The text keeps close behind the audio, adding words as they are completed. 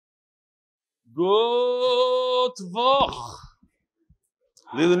Good Woch.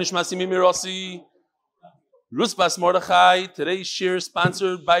 Lili Nishmasi Mimirossi. Rusbas Mordechai. Today's shir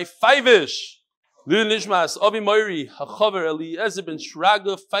sponsored by Fivish. Lili Nishmas Avi Moiri. Hachaver Eliezer ben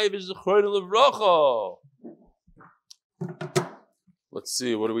Shraga. Fivish Zechroin Levrocho. Let's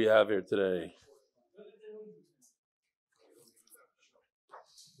see, what do we have here today?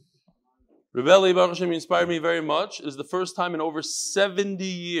 Rebelli Baruch Hashem inspired me very much. It is the first time in over 70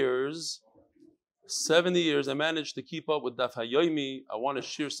 years I managed to keep up with Daf Hayomi. I want to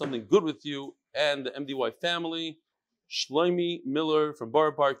share something good with you and the MDY family. Shlomi Miller from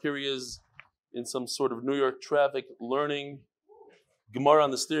Borough Park, here he is in some sort of New York traffic learning. Gemara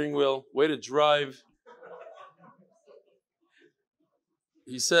on the steering wheel, way to drive.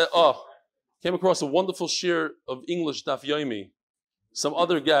 He said, came across a wonderful shir of English Daf Yomi. Some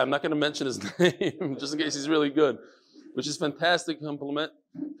other guy, I'm not going to mention his name, just in case he's really good, which is fantastic,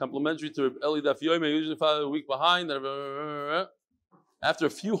 complimentary to Eli Daf Yomi. I usually follow a week behind. After a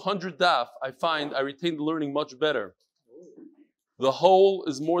few hundred daf, I find I retain the learning much better. The whole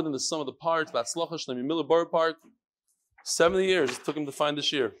is more than the sum of the parts. Batzlacha Shlomi Miller, Borough Park. 70 years it took him to find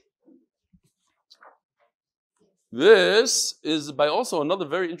this year. This is by also another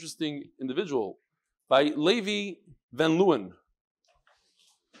very interesting individual, by Levi Van Leeuwen.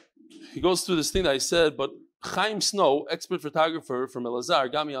 He goes through this thing that I said, but Chaim Snow, expert photographer from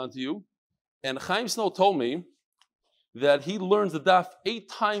Elazar, got me onto you. And Chaim Snow told me that he learns the daf 8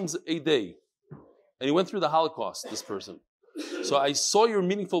 times a day. And he went through the Holocaust, this person. So I saw your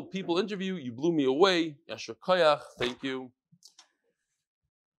Meaningful People interview. You blew me away. Yasher Koyach, thank you.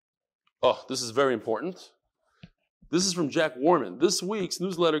 Oh, this is very important. This is from Jack Warman. This week's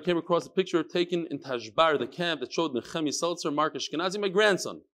newsletter came across a picture taken in Tashbar, the camp that showed Nechemi Seltzer, Mark Ashkenazi, my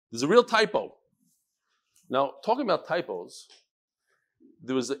grandson. There's a real typo. Now, talking about typos,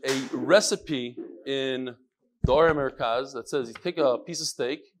 there was a recipe in the Or Merkaz that says you take a piece of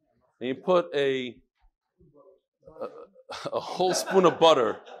steak and you put a whole spoon of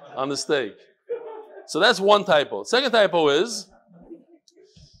butter on the steak. So that's one typo. Second typo is,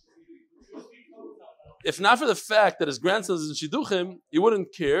 if not for the fact that his grandson is in Shidduchim, you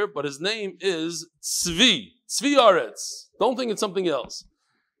wouldn't care, but his name is Tzvi Aretz. Don't think it's something else.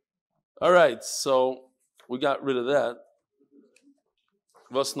 All right, so we got rid of that.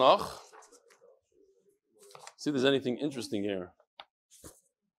 Was noch? See if there's anything interesting here.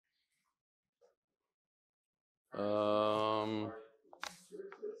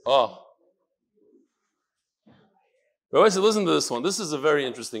 Rabbi said, listen to this one. This is a very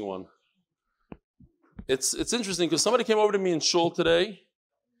interesting one. It's interesting because somebody came over to me in shul today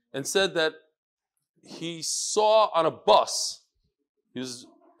and said that he saw on a bus, there was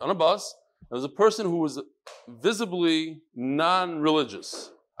a person who was visibly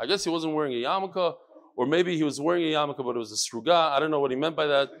non-religious. I guess he wasn't wearing a yarmulke, or maybe he was wearing a yarmulke, but it was a sruga. I don't know what he meant by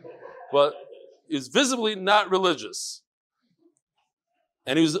that. But he was visibly not religious.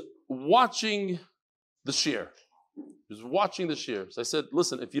 And he was watching the shir. So I said,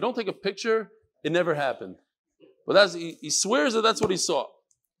 listen, if you don't take a picture, it never happened. But he swears that that's what he saw.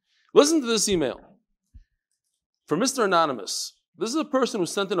 Listen to this email from Mr. Anonymous. This is a person who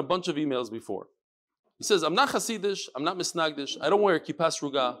sent in a bunch of emails before. He says, I'm not Hasidish, I'm not Misnagdish, I don't wear kippas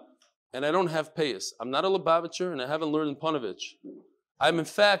ruga, and I don't have payas. I'm not a Lubavitcher, and I haven't learned in Panovich. I'm in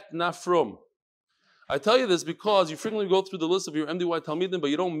fact not from. I tell you this because you frequently go through the list of your MDY Talmidim,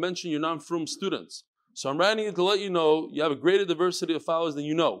 but you don't mention your non-from students. So I'm writing it to let you know you have a greater diversity of followers than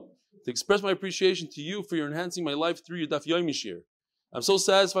you know. To express my appreciation to you for your enhancing my life through your Daf Yomi shir. I'm so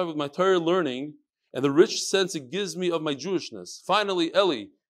satisfied with my Torah learning and the rich sense it gives me of my Jewishness. Finally, Eli,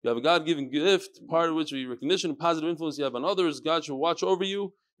 you have a God-given gift, part of which is recognition and positive influence you have on others. God shall watch over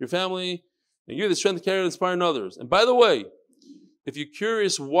you, your family, and give you the strength to carry and inspire others. And by the way, if you're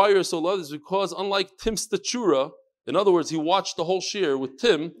curious why you're so loved, it's because unlike Tim Statura, in other words, he watched the whole shir with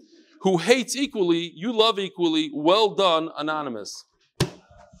Tim, who hates equally, you love equally. Well done, Anonymous.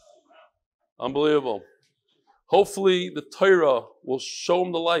 Unbelievable. Hopefully the Torah will show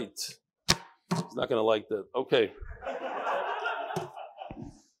him the light. He's not going to like that. Okay.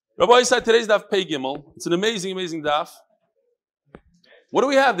 Rabbi said today's daf Pei Gimel. It's an amazing, amazing daf. What do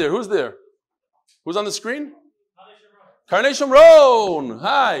we have there? Who's there? Who's on the screen? Karnei Shomron.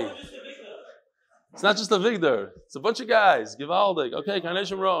 Hi. It's not just a Vigdor. It's a bunch of guys. Givaldik. Okay, Karnei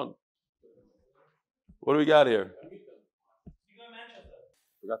Shomron. What do we got here?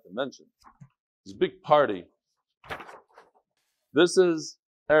 Forgot to mention. It's a big party. This is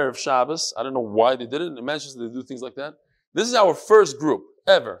Erev Shabbos. I don't know why they did it. In Manchester, they do things like that. This is our first group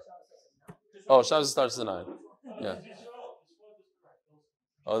ever. Oh, Shabbos starts tonight. Yeah.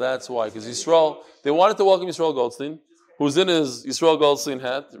 Oh, that's why. Because Yisrael, they wanted to welcome Yisrael Goldstein, who's in his Yisrael Goldstein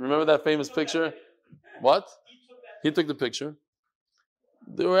hat. Remember that famous picture? What? He took the picture.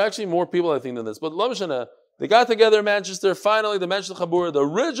 There were actually more people, I think, than this. But Lamashana, they got together in Manchester. Finally, the Manchester Chabura, the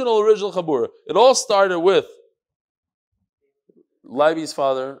original Chabura. It all started with Leiby's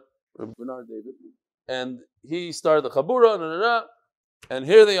father, Bernard David, and he started the Chabura, and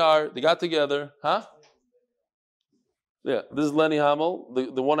here they are. They got together. Huh? Yeah, this is Lenny Hamel,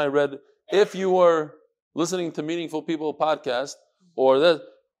 the one I read. If you were listening to Meaningful People podcast, or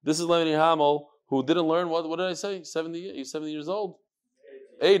this is Lenny Hamel, who didn't learn, what did I say? 70, he's 70 years old?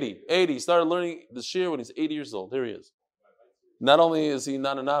 80. He started learning the shir when he's 80 years old. Here he is. Not only is he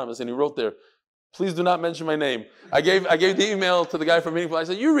not anonymous, and he wrote there, please do not mention my name. I gave the email to the guy from Meaningful. I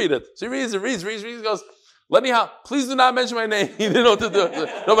said, you read it. So he reads. He goes, let me have, please do not mention my name. He didn't know what to do.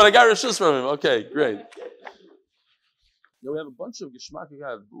 No, but I got rishus from him. Okay, great. Yeah, we have a bunch of Geshmak. We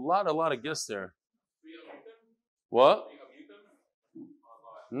got a lot of guests there. What?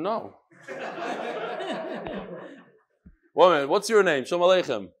 No. One minute. What's your name? Shalom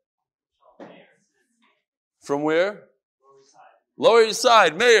Aleichem. From where? Lower East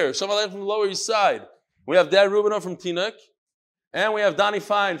Side. Mayor. Shalom Aleichem from the Lower East Side. We have Dad Rubinov from Teaneck. And we have Donnie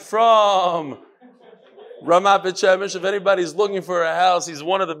Fine from Ramat Beit Shemesh. If anybody's looking for a house, he's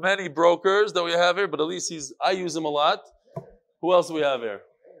one of the many brokers that we have here, but at least I use him a lot. Who else do we have here?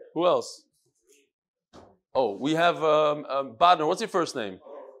 Who else? Oh, we have Badner. What's your first name?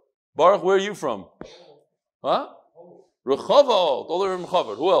 Baruch, where are you from? Huh? Rehovot. All the way from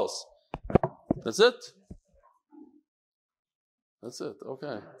Rehovot. Who else? That's it? That's it.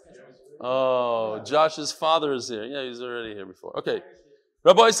 Okay. Oh, Josh's father is here. Yeah, he's already here before. Okay.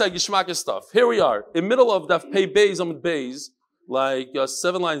 Rabbi Isai Gishmak stuff. Here we are. In middle of Daf Pei Beis Amud Beis, like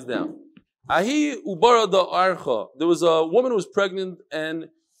 7 lines down. Ahi ubara da archa. There was a woman who was pregnant and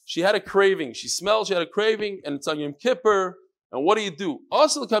she had a craving. She smelled, she had a craving, and it's on Yom Kippur. And what do?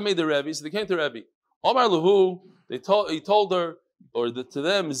 Also kamei the Rebbe. So they came to Rebbe. Omar Lahu, he told her, to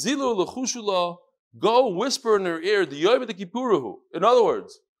them, Zilu lechushula, go whisper in her ear, the Yom Kippuruhu. In other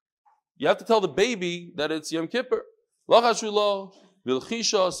words, you have to tell the baby that it's Yom Kippur. Lachashula,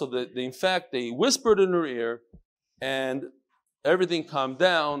 vilchisha, so that in fact they whispered in her ear, and everything calmed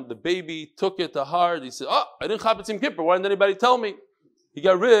down. The baby took it to heart. He said, I didn't chap Yom Kippur. Why didn't anybody tell me? He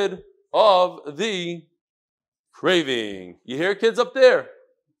got rid of the craving. You hear kids up there?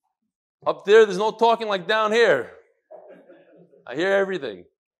 Up there, there's no talking like down here. I hear everything.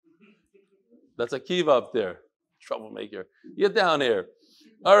 That's Akiva up there. Troublemaker. Get down here.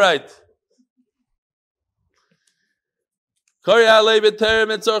 All right. Rabbi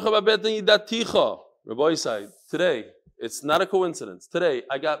side. Today, it's not a coincidence. Today,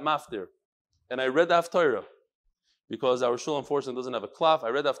 I got maftir. And I read the Haftarah. Because our shul, unfortunately, doesn't have a cloth. I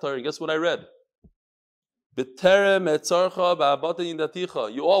read the Haftarah, and guess what I read? You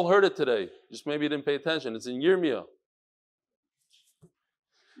all heard it today. Just maybe you didn't pay attention. It's in Yirmiyah.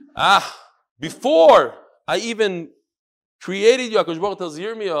 Before I even created you, HaKadosh Baruch Hu tells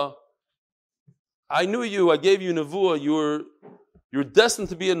Yirmiyah, I knew you, I gave you nevuah, you're destined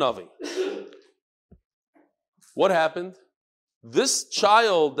to be a Navi. What happened? This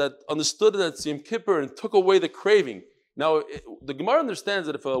child that understood that it's Yom Kippur and took away the craving. Now, the Gemara understands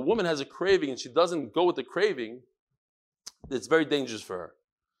that if a woman has a craving and she doesn't go with the craving, it's very dangerous for her.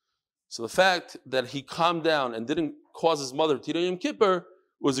 So the fact that he calmed down and didn't cause his mother to eat Yom Kippur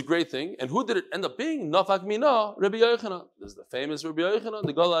was a great thing. And who did it end up being? Nafak Mina, Rabbi Yochanan. This is the famous Rabbi Yochanan,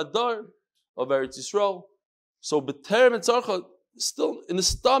 the Gal Adar of Eretz Yisrael. So B'terem and Tzarcha, still in the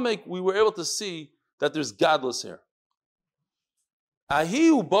stomach, we were able to see that there's godless here. Ahi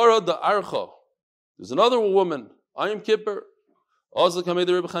ubara da archa. There's another woman. Yom Kippur. Azal kamei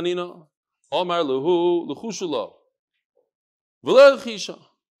the Rebbe Chanina. Omar lehu lechushula. V'ler lechisha.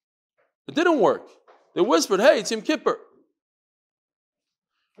 It didn't work. They whispered, "Hey, it's Yom Kippur."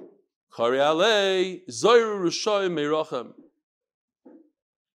 Kari alei zayru rishayim meirachem.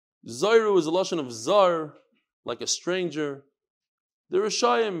 Zayru is a lashon of zar, like a stranger. The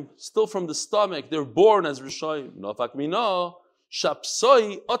Rishayim, still from the stomach, they're born as Rishayim. Nafak mina.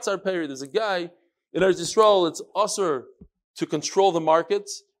 Shapsoi Otzar Peri. There's a guy in Eretz Yisrael, it's usher to control the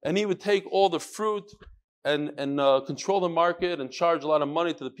markets, and he would take all the fruit and control the market and charge a lot of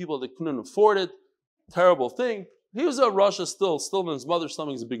money to the people that couldn't afford it. Terrible thing. He was a Rasha still in his mother's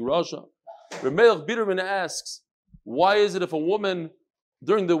stomach, he's a big Rasha. Remelech Biderman asks, why is it if a woman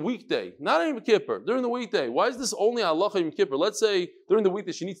during the weekday, not Yom Kippur, during the weekday, why is this only halacha Yom Kippur? Let's say during the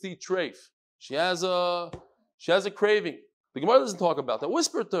weekday she needs to eat treif. She has a craving. The Gemara doesn't talk about that.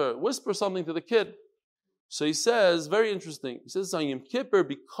 Whisper to her. Whisper something to the kid. So he says, very interesting. He says on Yom Kippur,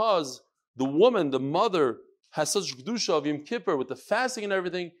 because the woman, the mother, has such kedusha of Yom Kippur with the fasting and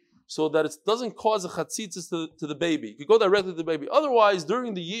everything, so that it doesn't cause a chatzitzis to the baby. You could go directly to the baby. Otherwise,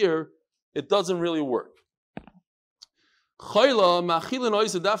 during the year, it doesn't really work. So it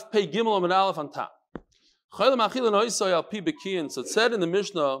said in the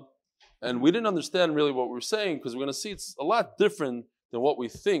Mishnah, and we didn't understand really what we were saying, because we're going to see it's a lot different than what we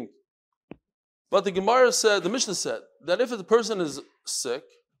think. But the Gemara said, the Mishnah said, that if the person is sick,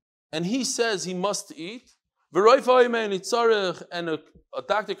 and he says he must eat, and a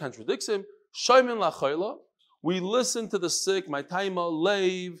doctor contradicts him, we listen to the sick, my taima,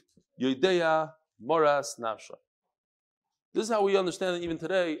 leiv, yodeya, moras, nafsha. This is how we understand it even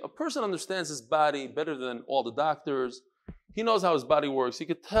today. A person understands his body better than all the doctors. He knows how his body works. He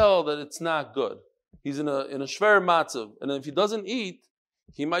could tell that it's not good. He's in a shver matzav. And if he doesn't eat,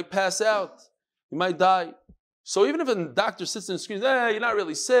 he might pass out. He might die. So even if a doctor sits and screams, you're not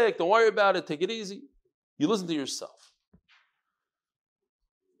really sick, don't worry about it, take it easy. You listen to yourself.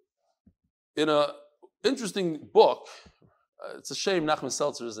 In an interesting book, it's a shame Nachman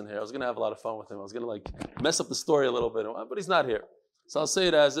Seltzer isn't here. I was going to have a lot of fun with him. I was going to mess up the story a little bit, but he's not here. So I'll say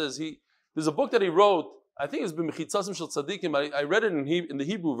it as is. There's a book that he wrote, I think it's B'Mechitzasim Shel Tzadikim. I read it in the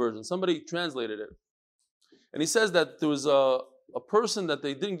Hebrew version. Somebody translated it. And he says that there was a person that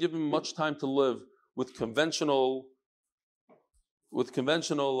they didn't give him much time to live with conventional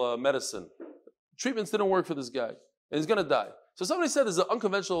medicine. Treatments didn't work for this guy, and he's going to die. So somebody said there's an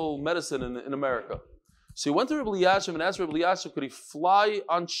unconventional medicine in America. So he went to Rabbi Elyashiv and asked Rabbi Elyashiv, could he fly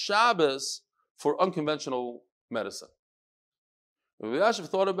on Shabbos for unconventional medicine? Rabbi Elyashiv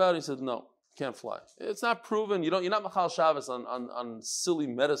thought about it. He said, no, can't fly. It's not proven. You're not Machal Shabbos on silly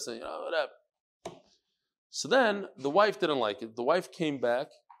medicine, whatever. So then the wife didn't like it. The wife came back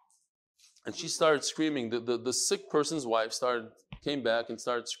and she started screaming. The sick person's wife came back and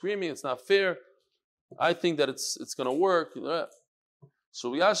started screaming, it's not fair. I think that it's going to work.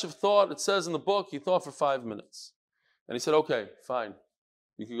 So Yashiv thought, it says in the book, he thought for 5 minutes. And he said, okay, fine,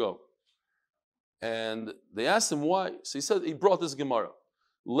 you can go. And they asked him why. So he said, he brought this Gemara.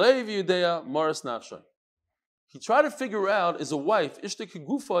 Leiv Yudea Maris Nafshay. He tried to figure out, is a wife, Ishtek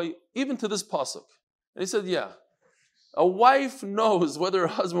Gufay, even to this pasuk. And he said, yeah. A wife knows whether her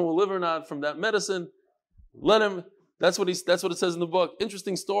husband will live or not from that medicine. Let him, that's what it says in the book.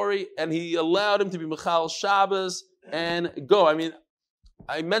 Interesting story. And he allowed him to be Michal Shabbos and go. I mean,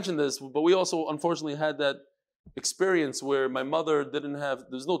 I mentioned this, but we also unfortunately had that experience where my mother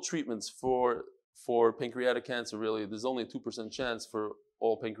there's no treatments for pancreatic cancer really. There's only a 2% chance for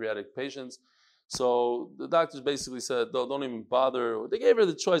all pancreatic patients. So the doctors basically said, don't even bother. They gave her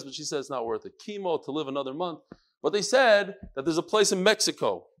the choice, but she said it's not worth it. Chemo to live another month. But they said that there's a place in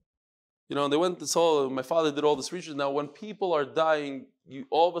Mexico. And they went my father did all this research. Now, when people are dying,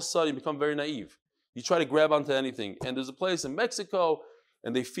 all of a sudden you become very naive. You try to grab onto anything. And there's a place in Mexico,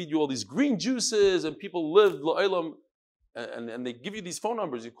 and they feed you all these green juices, and people live lo'elam, and they give you these phone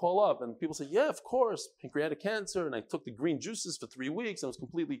numbers. You call up, and people say, yeah, of course, pancreatic cancer, and I took the green juices for 3 weeks, and I was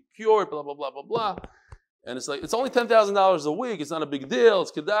completely cured, blah, blah, blah, blah, blah. And it's like, it's only $10,000 a week. It's not a big deal.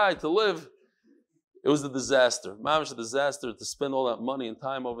 It's kedai to live. It was a disaster. Mamish, a disaster to spend all that money and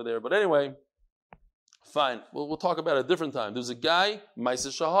time over there. But anyway, fine. We'll talk about it a different time. There was a guy, Maisa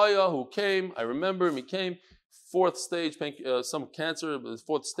Shahaya, who came. I remember him. He came, 4th stage, some cancer,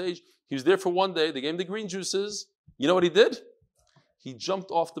 4th stage. He was there for 1 day. They gave him the green juices. You know what he did? He jumped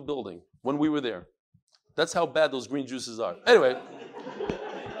off the building when we were there. That's how bad those green juices are. Anyway,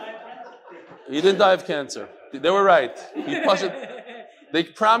 he didn't die of cancer. They were right. They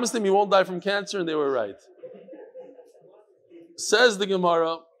promised him he won't die from cancer, and they were right. Says the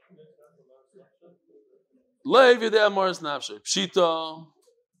Gemara, Pshita.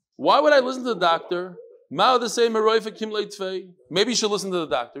 Why would I listen to the doctor? Maybe you should listen to the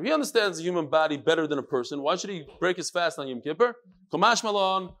doctor. He understands the human body better than a person. Why should he break his fast on Yom Kippur? Kamash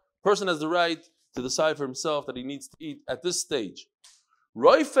Malon, person has the right to decide for himself that he needs to eat at this stage.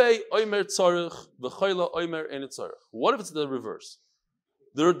 What if it's the reverse?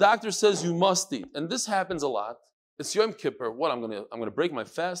 The doctor says you must eat, and this happens a lot. It's Yom Kippur. What, I'm gonna break my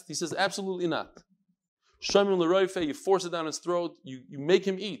fast? He says absolutely not. You force it down his throat. You make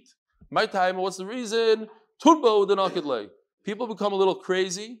him eat. My time. What's the reason? People become a little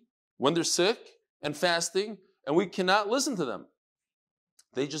crazy when they're sick and fasting, and we cannot listen to them.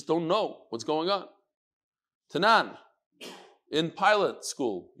 They just don't know what's going on. Tanan, in pilot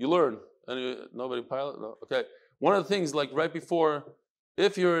school, you learn. Nobody pilot? No? Okay. One of the things, like right before,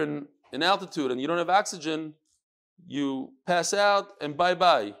 if you're in altitude and you don't have oxygen, you pass out and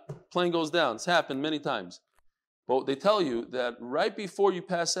bye-bye. Plane goes down. It's happened many times. But they tell you that right before you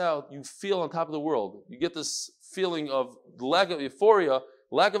pass out, you feel on top of the world. You get this feeling of lack of euphoria,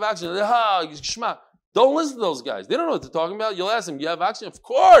 lack of oxygen. Don't listen to those guys. They don't know what they're talking about. You'll ask them, you have oxygen? Of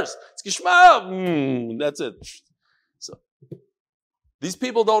course. It's gishma. That's it. So these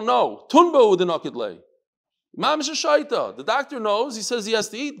people don't know. Tunbo u'denakidlei. The doctor knows. He says he has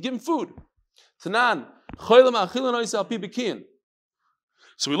to eat. Give him food. Tanan.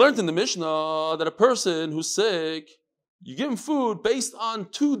 So we learned in the Mishnah that a person who's sick, you give him food based on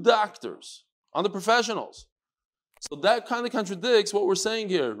two doctors, on the professionals. So that kind of contradicts what we're saying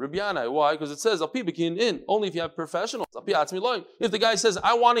here. Rabbi Yanai, why? Because it says, Al pi bekin in, only if you have professionals. Al pi atzmi loy. If the guy says,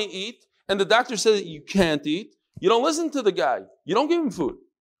 I want to eat, and the doctor says you can't eat, you don't listen to the guy. You don't give him food.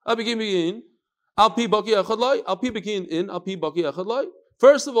 Al pi bekin, al pi baki echad loy, al pi bekin in, al pi baki echad loy.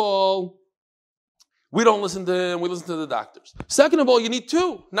 First of all, we don't listen to him, we listen to the doctors. Second of all, you need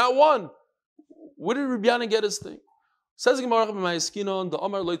two, not one. Where did Rabbi Yanai get his thing? Says the Gemara,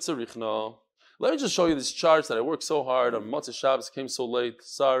 let me just show you these charts that I worked so hard on Motzei Shabbos, came so late.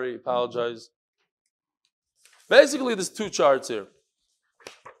 Sorry, apologize. Basically, there's two charts here.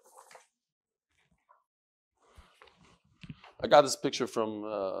 I got this picture from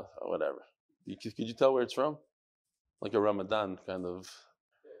whatever. Could you tell where it's from? Like a Ramadan kind of.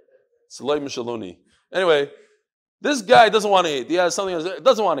 Saloi Mishaluni. Anyway, this guy doesn't want to eat. He has something else.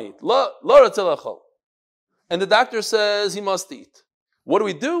 Doesn't want to eat. And the doctor says he must eat. What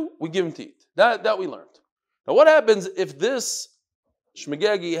do? We give him to eat. That we learned. Now what happens if this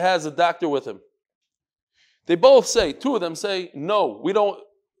Shmegegi has a doctor with him? They both say, two of them say, no,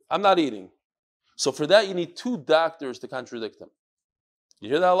 I'm not eating. So for that you need two doctors to contradict him.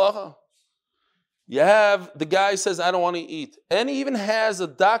 You hear that halacha? You have, the guy says, I don't want to eat. And he even has a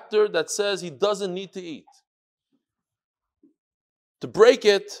doctor that says he doesn't need to eat. To break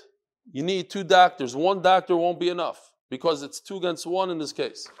it, you need two doctors. One doctor won't be enough because it's 2 against 1 in this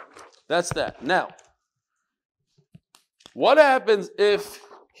case. That's that. Now, what happens if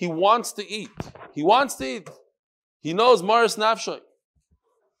he wants to eat? He wants to eat. He knows Maris Nafshay.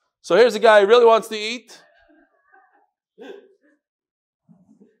 So here's a guy who really wants to eat.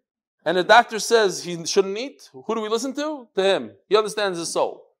 And the doctor says he shouldn't eat. Who do we listen to? To him. He understands his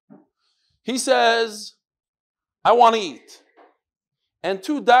soul. He says, I want to eat. And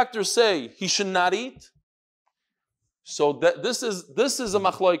 2 doctors say he should not eat. So this is a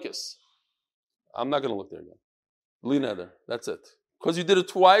machlokes. I'm not going to look there again. Li neder. That's it. Because you did it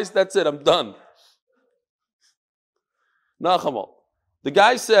twice, that's it. I'm done. Nachamal. The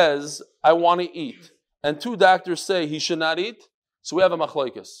guy says, I want to eat. And 2 doctors say he should not eat. So we have a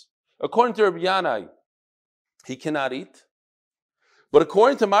machlokes. According to Rabbi Yanai, he cannot eat. But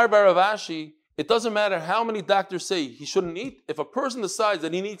according to Mar Bar Rav Ashi, it doesn't matter how many doctors say he shouldn't eat. If a person decides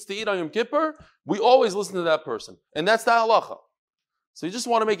that he needs to eat on Yom Kippur, we always listen to that person. And that's the halacha. So you just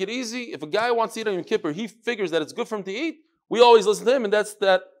want to make it easy. If a guy wants to eat on Yom Kippur, he figures that it's good for him to eat, we always listen to him, and that's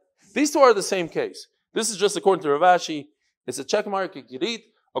that. These two are the same case. This is just according to Rav Ashi. It's a check mark, you can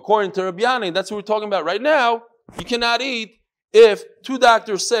eat. According to Rabbi Yanai, that's what we're talking about right now. You cannot eat if 2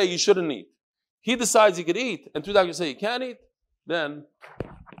 doctors say you shouldn't eat. He decides he could eat, and 2 doctors say you can't eat, then.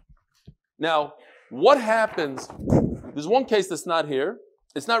 Now, what happens? There's one case that's not here.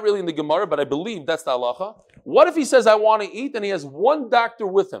 It's not really in the Gemara, but I believe that's the halacha. What if he says, I want to eat, and he has 1 doctor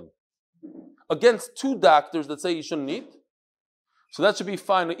with him against 2 doctors that say he shouldn't eat? So that should be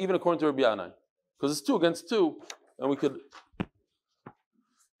fine, even according to Rabbi Yanai. Because it's 2 against 2, and we could.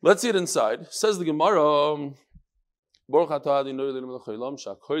 Let's see it inside. Says the Gemara. But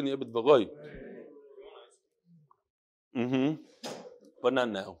not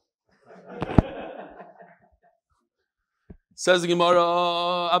now. Says the Gemara.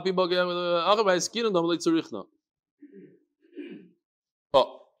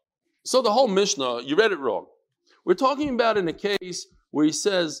 Oh, so the whole Mishnah, you read it wrong. We're talking about in a case where he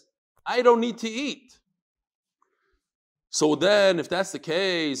says, I don't need to eat. So then, if that's the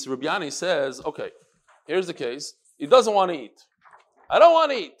case, Rabbi Yanai says, okay, here's the case. He doesn't want to eat. I don't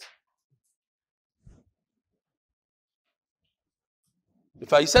want to eat. If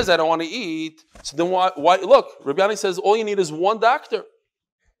he says I don't want to eat, so then why look, Rabbi Yanai says all you need is 1 doctor.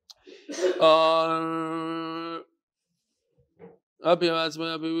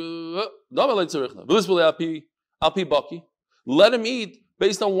 Let him eat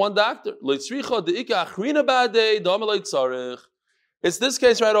based on 1 doctor. It's this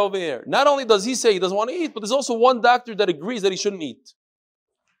case right over here. Not only does he say he doesn't want to eat, but there's also 1 doctor that agrees that he shouldn't eat.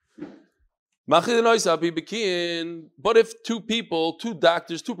 But if 2 people, 2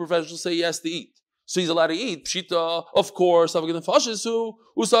 doctors, 2 professionals say he has to eat, So he's allowed to eat. Pshita, of course,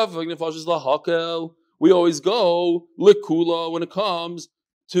 we always go likula when it comes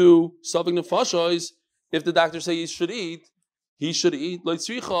to Safek Nefashos. If the doctor says he should eat, he should eat.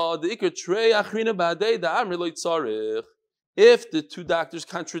 If the two doctors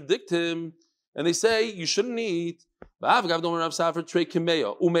contradict him and they say you shouldn't eat, this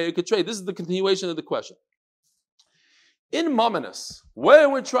is the continuation of the question. In Mamonos, where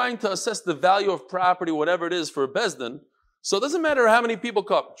we're trying to assess the value of property, whatever it is for a Bezdin, so it doesn't matter how many people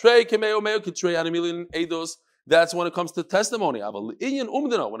come. That's when it comes to testimony. When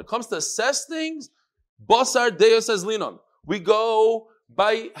it comes to assess things, Basar Deus says Linon. We go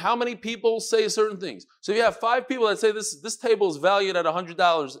by how many people say certain things. So if you have 5 people that say this table is valued at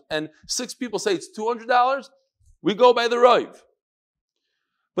 $100 and 6 people say it's $200, we go by the Rav.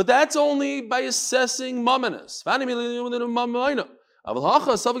 But that's only by assessing Mamonos.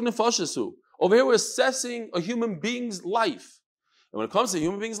 Over here we're assessing a human being's life. And when it comes to a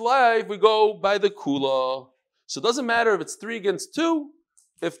human being's life, we go by the Kula. So it doesn't matter if it's 3 against 2.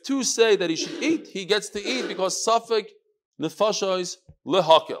 If 2 say that he should eat, he gets to eat because Safek Nefashos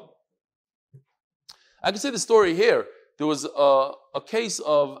lehakel. I can say the story here. There was a case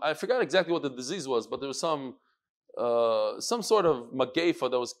of, I forgot exactly what the disease was, but there was some sort of magefa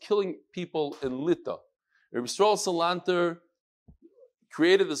that was killing people in Lita. Rabbi Yisrael Salanter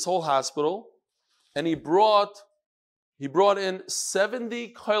created this whole hospital, and he brought in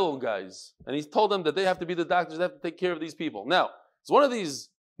 70 kollel guys, and he told them that they have to be the doctors, they have to take care of these people. Now, it's one of these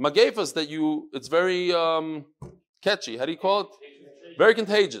magefas that it's very catchy. How do you call it? Very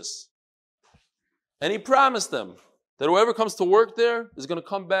contagious. And he promised them that whoever comes to work there is going to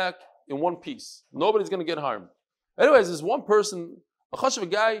come back in one piece. Nobody's going to get harmed. Anyways, there's one person, a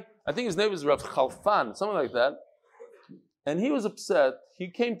chashuv guy, I think his name is Rav Chalfan, something like that. And he was upset. He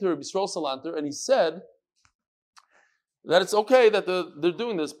came to Rabbi Yisrael Salanter and he said that it's okay that they're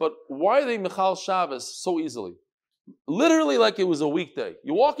doing this, but why are they Michal Shabbos so easily? Literally like it was a weekday.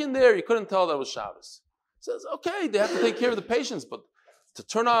 You walk in there, you couldn't tell that it was Shabbos. He says, okay, they have to take care of the patients, but to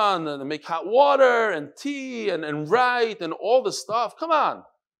turn on and make hot water and tea and write and all the stuff, come on.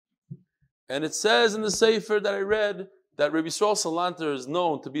 And it says in the Sefer that I read that Rabbi Yisrael Salanter is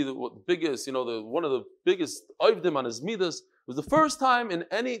known to be the biggest, one of the biggest oivdim on his midas. It was the first time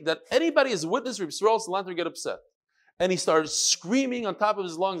that anybody has witnessed Rabbi Yisrael Salanter get upset. And he started screaming on top of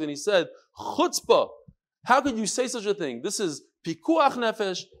his lungs and he said, chutzpah, how could you say such a thing? This is pikuach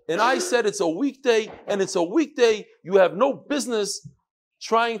nefesh, and I said it's a weekday, and it's a weekday. You have no business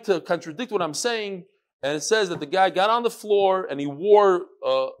trying to contradict what I'm saying. And it says that the guy got on the floor and he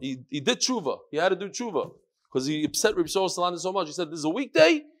did tshuva. He had to do tshuva because he upset Rabbi Yisrael Salanter so much. He said, this is a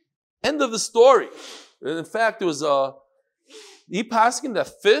weekday, end of the story. And in fact, there was he paskin that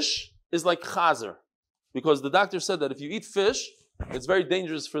fish is like chazer, because the doctor said that if you eat fish, it's very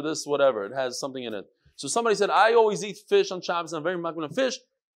dangerous for this, whatever. It has something in it. So somebody said, I always eat fish on Shabbos, and I'm very much of fish.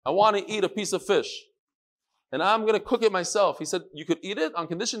 I want to eat a piece of fish. And I'm going to cook it myself. He said, you could eat it on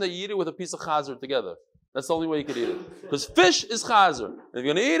condition that you eat it with a piece of chazer together. That's the only way you could eat it. Because fish is chazer. And if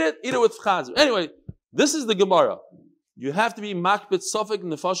you're going to eat it with chazer. Anyway, this is the Gemara. You have to be makbet safek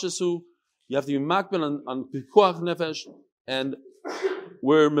nefashesu. You have to be makbet on pikuach nefesh. And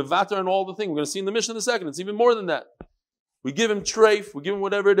we're mevater and all the things. We're going to see in the Mishnah in a second. It's even more than that. We give him treif. We give him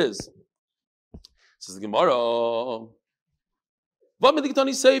whatever it is. Says the Gemara.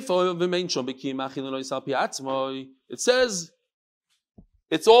 It says,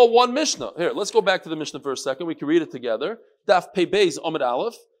 it's all one Mishnah. Here, let's go back to the Mishnah for a second. We can read it together. Daf Pei Beis Amud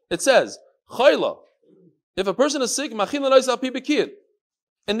Aleph. It says, Chayla. If a person is sick, and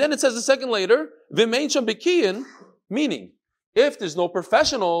then it says a second later, meaning, if there's no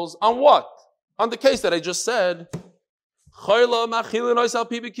professionals, on what? On the case that I just said.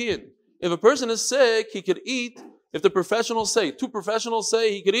 If a person is sick, he could eat. If the professionals say, 2 professionals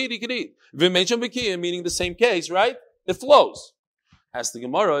say he could eat, he could eat. Meaning the same case, right? It flows. Ask the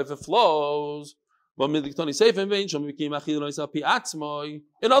Gemara if it flows. In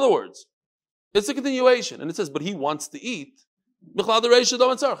other words, it's a continuation. And it says, but he wants to eat. How do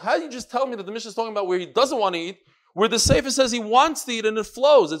you just tell me that the Mishnah is talking about where he doesn't want to eat, where the Sefer says he wants to eat and it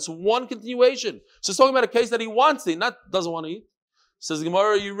flows? It's one continuation. So it's talking about a case that he wants to eat, not doesn't want to eat. Says the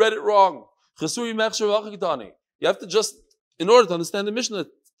Gemara, you read it wrong. You have to just, in order to understand the Mishnah,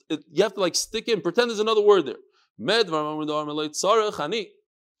 you have to stick in, pretend there's another word there.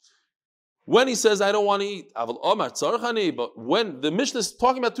 When he says, I don't want to eat, but when the Mishnah is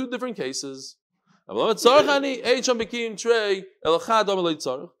talking about 2 different cases, if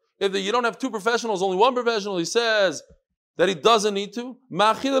you don't have 2 professionals, only 1 professional, he says that he doesn't need to. We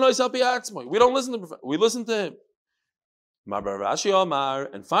don't listen to we listen to him. Mar bar Rashi Omar,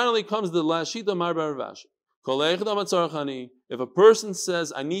 and finally comes the last shita Mar bar Rashi. If a person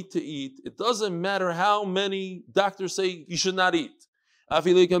says, I need to eat, it doesn't matter how many doctors say you should not eat. We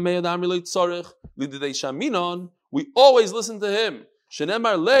always listen to him. Going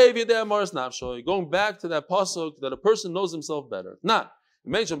back to that pasuk that a person knows himself better. Not.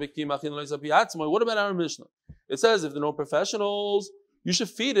 What about our Mishnah? It says if there are no professionals, you should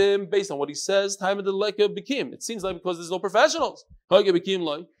feed him based on what he says. Time of the leka bikim. It seems like because there's no professionals.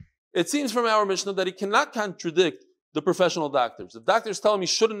 It seems from our Mishnah that he cannot contradict the professional doctors. If doctors tell him he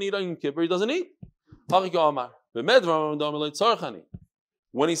shouldn't eat on Yom Kippur, he doesn't eat.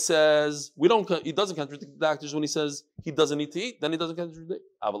 When he says he doesn't contradict the doctors. When he says he doesn't need to eat, then he doesn't contradict.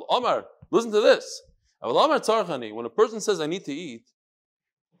 Aval Omar, listen to this. Aval Omar tzarchani. When a person says I need to eat,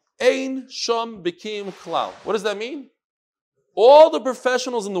 ein sham bikim klal. What does that mean? All the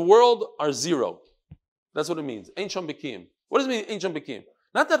professionals in the world are zero. That's what it means. Ein sham bikim. What does it mean? Ein sham bikim.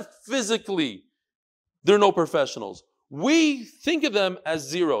 Not that physically there are no professionals. We think of them as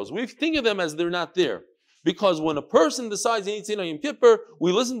zeros. We think of them as they're not there. Because when a person decides he needs to eat on Yom Kippur,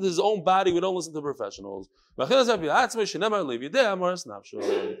 we listen to his own body, we don't listen to professionals.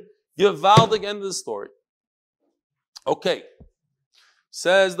 Yevaldig, end of the story. Okay.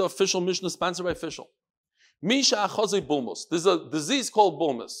 Says the official Mishnah, sponsored by official. Misha achazi bulmus. There's a disease called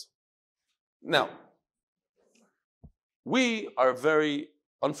bulmus. Now, we are very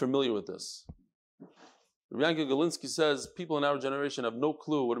unfamiliar with this. Rabbi Yankel Galinsky says people in our generation have no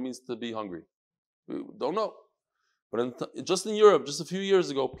clue what it means to be hungry. We don't know. But just in Europe, just a few years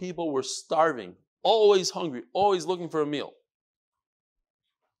ago, people were starving, always hungry, always looking for a meal.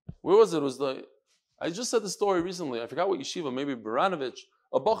 Where was it? It was I just said the story recently. I forgot what yeshiva, maybe Baranovich.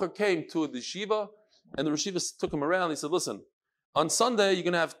 A bacher came to the yeshiva, and the yeshiva took him around. He said, listen, on Sunday, you're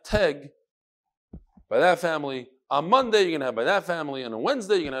going to have teg by that family. On Monday, you're going to have by that family. And on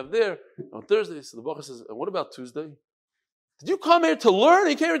Wednesday, you're going to have there. And on Thursday, so the bacher says, and what about Tuesday? Did you come here to learn?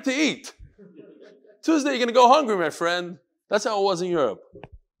 You came here to eat. Tuesday, you're going to go hungry, my friend. That's how it was in Europe.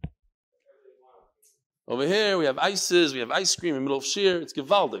 Over here, we have ices, we have ice cream in the middle of Shir. It's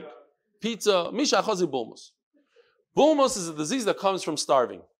gewaldig. Pizza. Misha achazi bulmus. Bulmus is a disease that comes from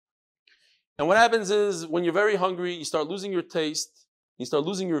starving. And what happens is, when you're very hungry, you start losing your taste, you start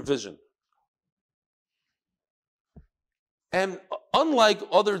losing your vision. And unlike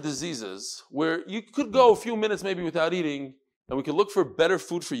other diseases, where you could go a few minutes maybe without eating, and we can look for better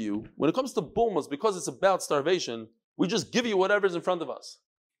food for you, when it comes to bulmus, because it's about starvation, we just give you whatever's in front of us.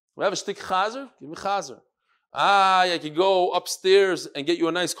 We have a shtik chazer, give me chazer. I can go upstairs and get you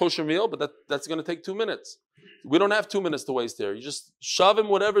a nice kosher meal, but that's going to take 2 minutes. We don't have 2 minutes to waste there. You just shove him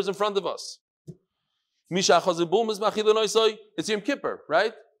whatever's in front of us. It's Yom Kippur,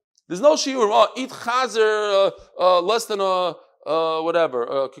 right? There's no shiur. Eat chazer less than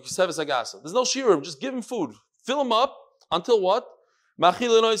whatever, keseves agasa. There's no shiur. Just give him food. Fill him up until what?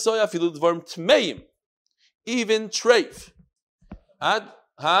 Even treif.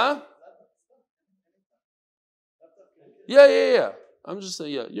 Huh? Yeah. I'm just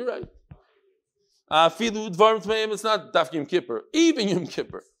saying, yeah, you're right. It's not daf Yom Kippur, even Yom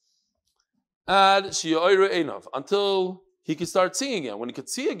Kippur. Until he could start seeing again. When he could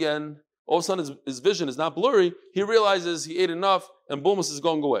see again, all of a sudden his vision is not blurry. He realizes he ate enough and bulmus is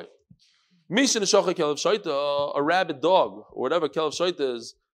going away. A rabid dog, or whatever kelev shaita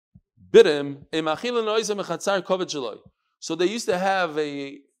is, bit him. So they used to have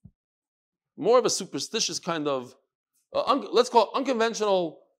more of a superstitious kind of, let's call it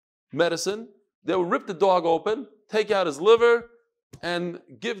unconventional medicine. They would rip the dog open, take out his liver, and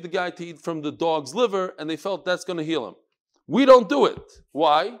give the guy to eat from the dog's liver, and they felt that's going to heal him. We don't do it.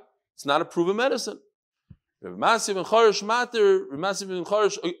 Why? It's not a proven medicine. Rav Masih ben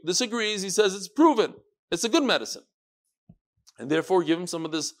Charish disagrees. He says it's proven. It's a good medicine. And therefore give him some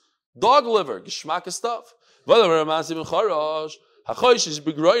of this dog liver, geschmack stuff.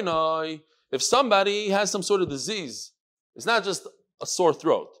 If somebody has some sort of disease, it's not just a sore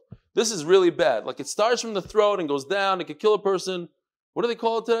throat. This is really bad. Like it starts from the throat and goes down. It could kill a person. What do they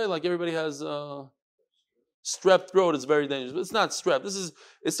call it today? Like everybody has strep throat. It's very dangerous. But it's not strep.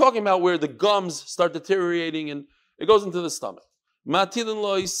 It's talking about where the gums start deteriorating and it goes into the stomach.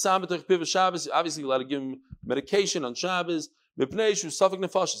 Obviously, you got to give him medication on Shabbos.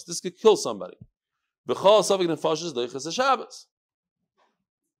 This could kill somebody.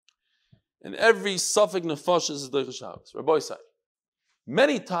 And every suffix nefashis is doiches Shabbos. Rabbi said.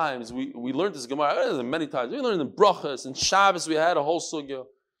 Many times we learned this Gemara. Many times we learned in brachas and Shabbos. We had a whole sugya,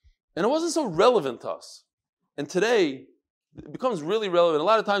 and it wasn't so relevant to us. And today it becomes really relevant. A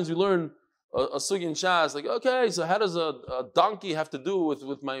lot of times we learn a sugi in Shas, like, okay, so how does a donkey have to do with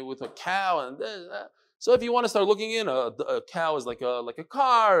a cow? And so if you want to start looking in, a cow is like a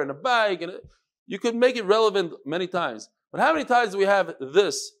car and a bike, and you could make it relevant many times. But how many times do we have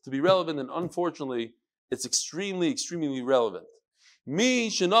this to be relevant? And unfortunately, it's extremely, extremely relevant. Mi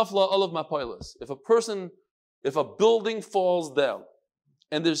shenafla olav mapoilas. If a building falls down,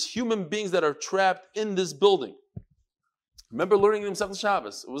 and there's human beings that are trapped in this building. Remember learning in Masechtas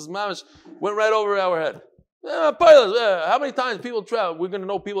Shabbos? It was mamish, went right over our head. How many times people trapped? We're going to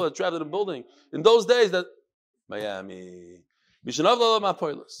know people that are trapped in a building. In those days, that Miami. We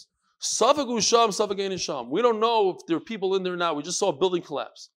don't know if there are people in there now. We just saw a building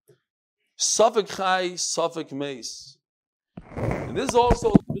collapse. Safek chai, safek meis. And this is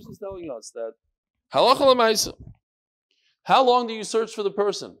also, this is telling us that halacha l'maisa. How long do you search for the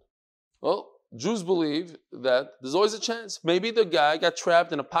person? Well, Jews believe that there's always a chance. Maybe the guy got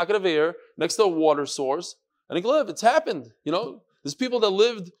trapped in a pocket of air next to a water source, and he can live. It's happened. There's people that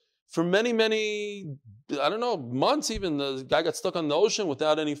lived for many, many, months even. The guy got stuck on the ocean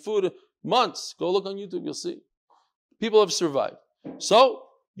without any food. Months. Go look on YouTube, you'll see. People have survived. So,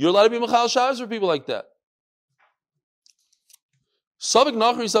 you're allowed to be Machal Shabbos for people like that. Savik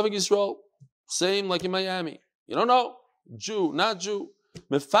Nachri, Savik Yisrael. Same like in Miami. You don't know. Jew, not Jew.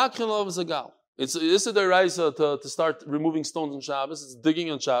 Mefakhin lov zagal. It's a deraisa to start removing stones on Shabbos. It's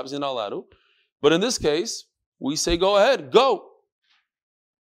digging on Shabbos. You're not allowed to. But in this case, we say go ahead, go.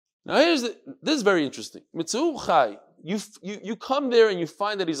 Now this is very interesting. Mitzu chai. You come there and you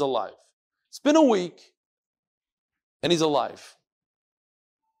find that he's alive. It's been a week, and he's alive.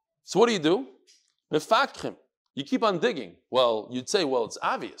 So what do? Mefakhin. You keep on digging. Well, you'd say, it's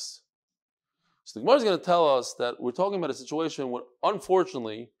obvious. So the Gemara is going to tell us that we're talking about a situation where,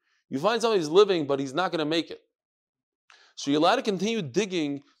 unfortunately, you find somebody who's living, but he's not going to make it. So you're allowed to continue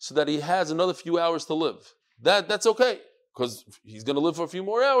digging so that he has another few hours to live. That's okay, because he's going to live for a few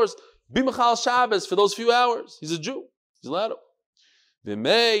more hours. Be Machal Shabbos for those few hours. He's a Jew. He's allowed to.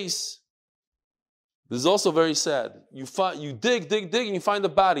 V'meis. This is also very sad. You dig, and you find the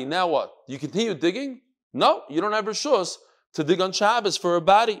body. Now what? You continue digging? No, you don't have reshus to dig on Shabbos for a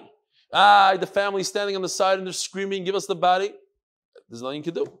body. The family's standing on the side and they're screaming, give us the body. There's nothing you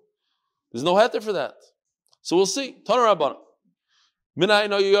can do. There's no heter for that. So we'll see. Tana Rabbana.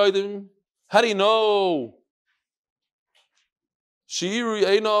 How do you know? Shi'iru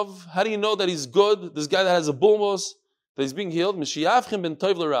Einov. How do you know that he's good? This guy that has a bulmos, that he's being healed.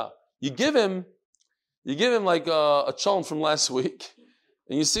 You give him like a chalm from last week.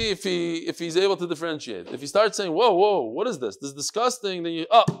 And you see if he's able to differentiate. If he starts saying, whoa, what is this? This is disgusting, then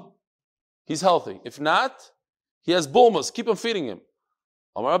he's healthy. If not, he has bulmas. Keep on feeding him.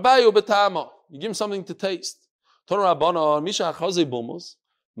 You give him something to taste.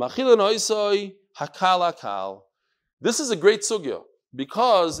 This is a great sugya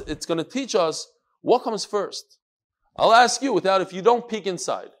because it's going to teach us what comes first. I'll ask you if you don't peek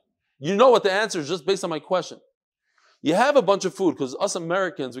inside. You know what the answer is just based on my question. You have a bunch of food, because us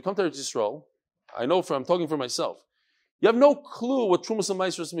Americans, we come to Eretz Yisrael. I'm talking for myself. You have no clue what Trumas and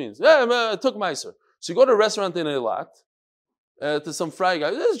Meisers means. Yeah, I took Meiser. So you go to a restaurant in Eilat, to some fry guy.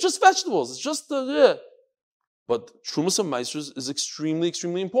 It's just vegetables. It's just, But Trumas and Meisers is extremely,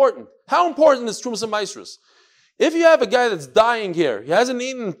 extremely important. How important is Trumas and Meisers? If you have a guy that's dying here, he hasn't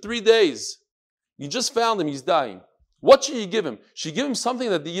eaten in 3 days, you just found him, he's dying. What should you give him? Should you give him something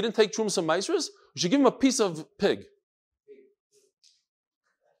that you didn't take Trumas and Meisers? Or should you give him a piece of pig?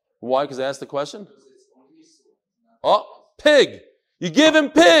 Why? Because I asked the question? Pig. You give him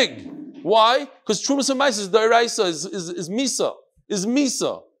pig. Why? Because Trumas and Meisers, Daraisa is Misa. Is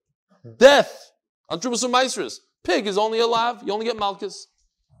Misa. Death. On Trumas and Meisers. Pig is only a lav. You only get Malchus.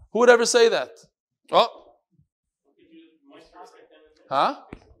 Who would ever say that? Huh?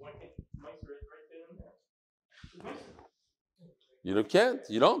 You can't.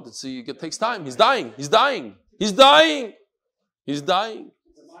 You don't. See, it takes time. He's dying. He's dying. He's dying. He's dying.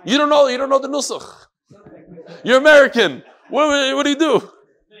 You don't know the nusach. You're American. What do you do?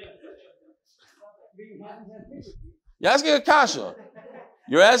 You're asking a kasha.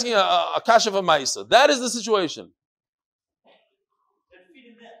 You're asking a kasha of a maisa. That is the situation.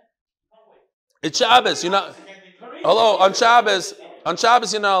 It's Shabbos. You're not. Hello, on Shabbos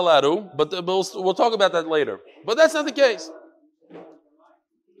you're not allowed to. But we'll talk about that later. But that's not the case.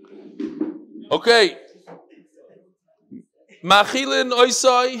 Okay. Machilin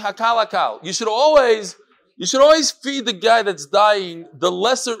oisoi hakal. You should always feed the guy that's dying the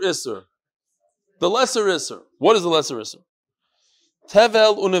lesser isser. The lesser isser. What is the lesser isser?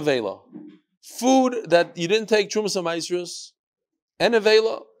 Tevel unevela. food that you didn't take Trumas HaMaisros, and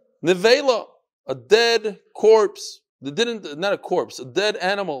Nevela, a dead corpse, not a corpse, a dead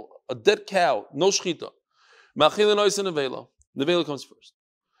animal, a dead cow, no shchita. Ma'achilin ois Nevela. Nevela comes first.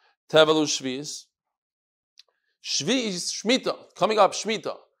 Tevelu Shvi'is. Shvi'is, Shmita, coming up,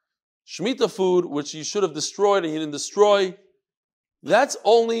 Shmita. Shmita food, which you should have destroyed and you didn't destroy, that's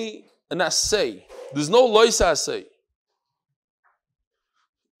only an asay. There's no lois asay.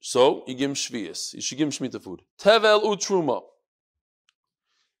 So, you give him Shvi'is. You should give him Shmita food. Tevel u'truma.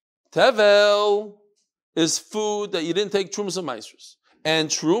 Tevel is food that you didn't take Trumas HaMaisros. And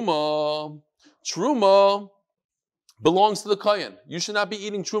Truma belongs to the Kohen. You should not be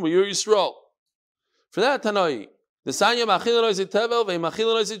eating Truma. You're Yisrael. For that, Tanai, the Sanya Machilin Oizit Tevel,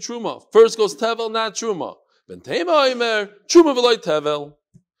 Ve'Machilin Oizit Truma. First goes Tevel, not Truma. Bentema Oimer, Truma V'loi Tevel.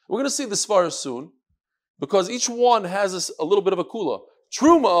 We're going to see the Svarah soon, because each one has a little bit of a kula.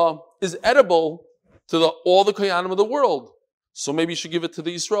 Truma is edible to all the Koyanim of the world. So maybe you should give it to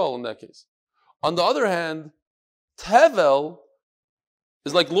the Yisrael in that case. On the other hand, Tevel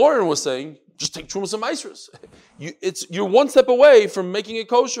is like Lauren was saying, just take Trumas HaMaisros. You're one step away from making it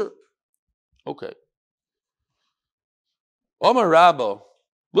kosher. Okay. Omar Rabba.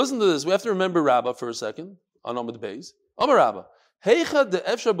 Listen to this. We have to remember Rabba for a second on Amud Beis. Omar Rabba. Heicha de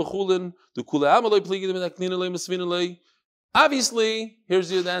efshar b'chulin du kule'am aloi pligid min haknin aloi mesvin aloi. Obviously, here's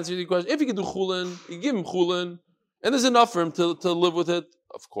the answer to the question. If you can do chulin, you give him chulin, and there's enough for him to live with it.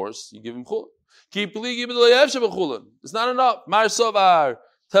 Of course, you give him chulin. It's not enough. Mar sovar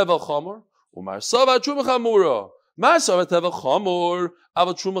tevel chamor, umar sovar truma chamura. Mar sovar tevel chamor,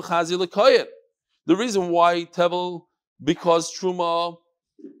 aval truma chazi lekoyen. The reason why tevel, because truma,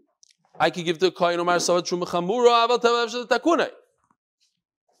 I can give to a kohen, umar sovar truma chamura, aval tevel efshel takune.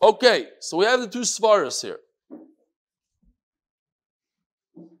 Okay, so we have the two svaras here.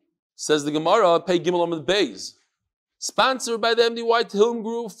 Says the Gemara, pay Gimel Amud Beis. Sponsored by the MDY Tehillim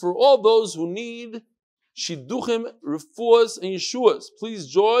Group for all those who need Shidduchim, Refuahs, and Yeshuas. Please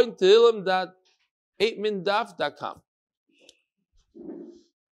join Tehillim.8mindaf.com.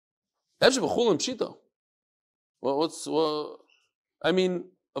 I mean,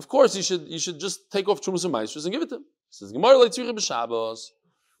 of course, you should just take off Trumas HaMaisros and give it to him. Says Gemara Leitzricha b'Shabbos.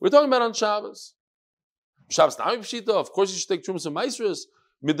 We're talking about on Shabbos. Shabbos Nami Pshita. Of course, you should take Trumas HaMaisros.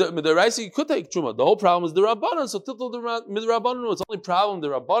 Midaraisa, you could take Truma. The whole problem is the Rabbanan. So Tiltal the Midrabbanan, it's only problem the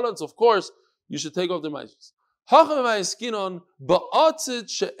Rabbanan. So of course, you should take off the Maisros.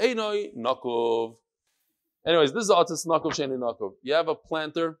 Anyways, this is Atzit Nakov She'eni Nakov. You have a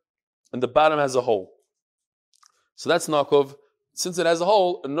planter, and the bottom has a hole. So that's Nakov. Since it has a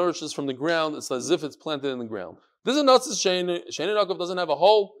hole, it nourishes from the ground. It's as if it's planted in the ground. This is Atzit She'eni Nakov, doesn't have a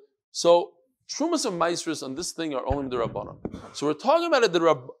hole. So Trumas HaMaisros on this thing are only the Rabbanan. So we're talking about the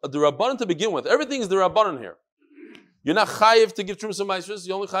Rabbanan to begin with. Everything is the Rabbanan here. You're not chayiv to give Trumas HaMaisros,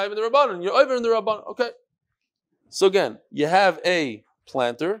 you're only chayiv in the Rabbanan. You're over in the Rabbanan. Okay. So again, you have a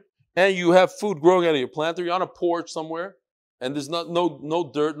planter, and you have food growing out of your planter. You're on a porch somewhere, and there's no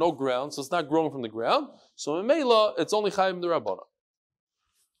dirt, no ground, so it's not growing from the ground. So in Mela, it's only chayiv in the Rabbanan.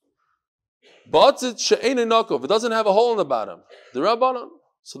 But it's she'ein nakov. It doesn't have a hole in the bottom. The Rabbanan.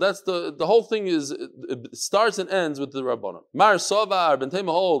 So that's the whole thing is, it starts and ends with the Rabbanan. Mar Sovar, Bentema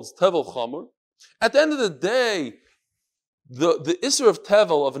holds, Tevel Chamur. At the end of the day, the Isser of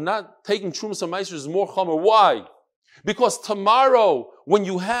Tevel, of not taking Trumas HaMaisros, is more Chamur. Why? Because tomorrow, when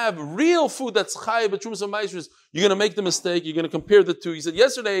you have real food that's Chayiv but Trumas HaMaisros, you're going to make the mistake, you're going to compare the two. He said,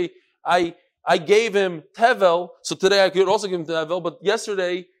 yesterday, I gave him Tevel, so today I could also give him Tevel, but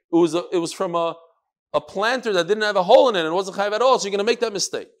yesterday, it was from a planter that didn't have a hole in it and it wasn't chayiv at all, so you're going to make that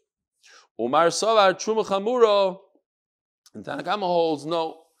mistake. Umar Savar Truma Chamura, and Tanakama holds,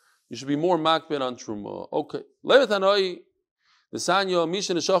 no, you should be more makbid on Truma. Okay. Levitanoi, the Sanyo,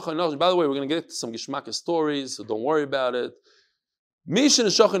 Mishin Shochan Nachash. By the way, we're going to get to some Gishmaka stories, so don't worry about it. Mishin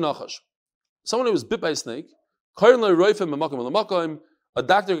Shochan Nachash. Someone who was bit by a snake, a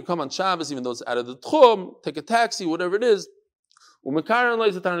doctor could come on Shabbos, even though it's out of the Tchum, take a taxi, whatever it is. And you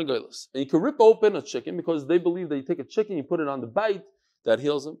can rip open a chicken because they believe that you take a chicken, you put it on the bite, that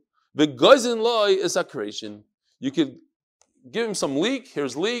heals him. The goizin loy is a creation. You could give him some leek.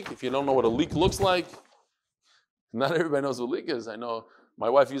 Here's leek. If you don't know what a leek looks like, not everybody knows what leek is. I know my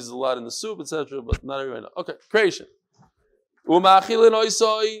wife uses a lot in the soup, etc., but not everybody knows. Okay, creation. Now,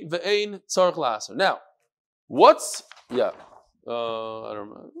 what's I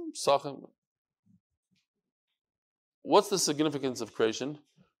don't know. What's the significance of creation?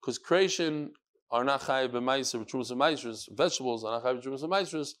 Because creation are not chayiv b'maiser, Trumas HaMaisros. Vegetables are not chayiv Trumas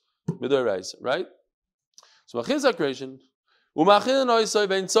HaMaisros, midoraisa, right? So machilza creation, Because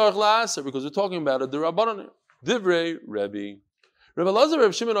we're talking about a D'Rabbanan. Divrei Rebbe. Rebbe Lazar,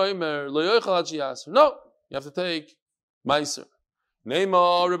 Rebbe Shimon Oimer, lo yochal ad sheyasser. No, you have to take Meiser.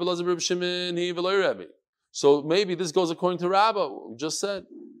 Neymar, Rebbe Lazar, Rebbe Shimon, he v'lo Rebbe. So maybe this goes according to Rabbah, what we just said.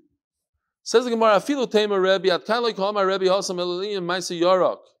 Says the Gemara, Afilu Tema Rebbe, at kind like Hama Rebbe Hasam Eliyim Meiser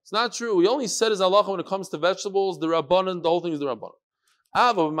Yorok. It's not true. We only said his halacha when it comes to vegetables, the Rabbanan, the whole thing is the Rabbanan.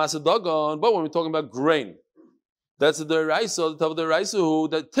 Ava Masedagon, but when we're talking about grain, that's the Raisa, the Raisa,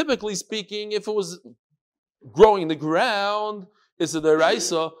 that typically speaking, if it was growing in the ground, it's the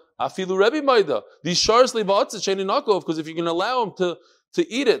Raisa, Afilu Rebbe Maida. These shars levatz sheninakov, because if you can allow him to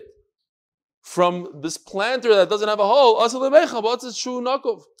eat it from this planter that doesn't have a hole,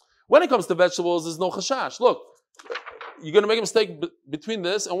 when it comes to vegetables, there's no chashash. Look, you're going to make a mistake between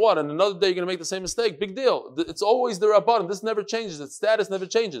this and what? And another day you're going to make the same mistake. Big deal. It's always the Rabbanan. This never changes. Its status never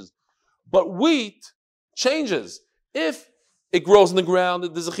changes. But wheat changes. If it grows in the ground,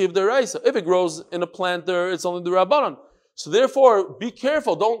 there's a chiv deraisa. If it grows in a planter, it's only the Rabbanan. So therefore, be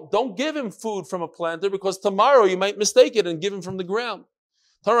careful. Don't give him food from a planter, because tomorrow you might mistake it and give him from the ground.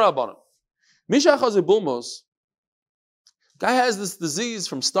 Rabbanan. Misha Chazibulmos. Guy has this disease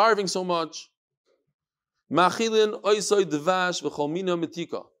from starving so much. Machilin oisoy devash v'cholmina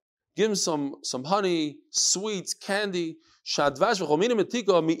metika. Give him some honey, sweets, candy. Shadvash v'cholmina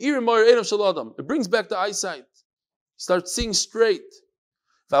metika mi'irim moyer einav shel adam. It brings back the eyesight. Start seeing straight.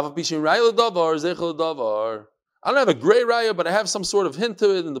 I don't have a great raya, but I have some sort of hint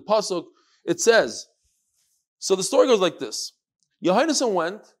to it in the pasuk. It says, so the story goes like this: Yohanan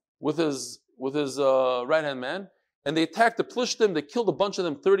went with his right hand man, and they attacked the Plishtim. They killed a bunch of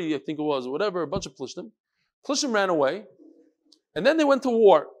them, 30, I think it was, or whatever, a bunch of Plishtim. Plishtim ran away, and then they went to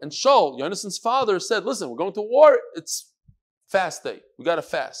war. And Shaul, Yonasan's father, said, "Listen, we're going to war. It's fast day. We got to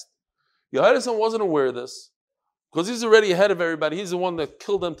fast." Yonasan wasn't aware of this, because he's already ahead of everybody. He's the one that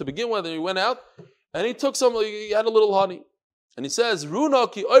killed them to begin with, and he went out, and he took some, he had a little honey. And he says, Runa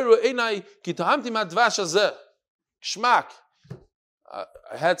ki oyru einai ki tahamti ma dvash hazeh. Kshmak. I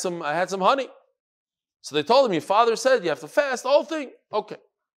had some honey. So they told him, your father said you have to fast, the whole thing. Okay.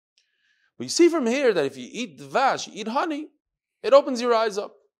 But you see from here that if you eat dvash, you eat honey, it opens your eyes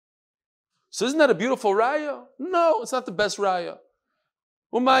up. So isn't that a beautiful raya? No, it's not the best raya.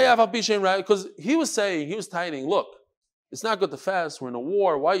 Because he was tiding, look, it's not good to fast. We're in a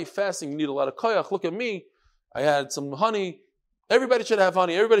war. Why are you fasting? You need a lot of koyach. Look at me. I had some honey. Everybody should have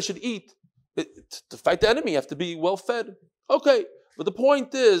honey. Everybody should eat. To fight the enemy, you have to be well fed. Okay. But the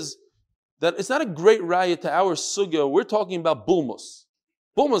point is that it's not a great raya to our sugya. We're talking about Bulmus.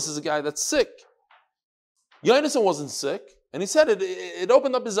 Bulmus is a guy that's sick. Yonasan wasn't sick. And he said it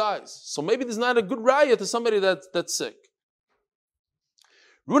opened up his eyes. So maybe there's not a good raya to somebody that's sick.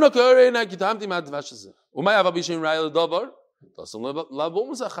 It wasn't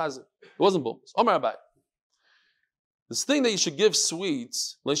Bulmus. Omar Abai. This thing that you should give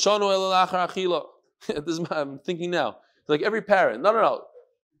sweets, I'm thinking now, it's like every parent. No.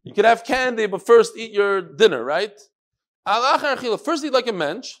 You could have candy, but first eat your dinner, right? First eat like a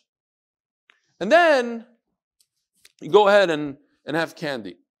mensch, and then you go ahead and have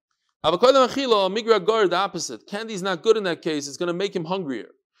candy. The opposite. Candy is not good in that case. It's going to make him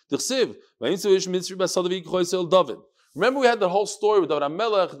hungrier. Remember we had the whole story with David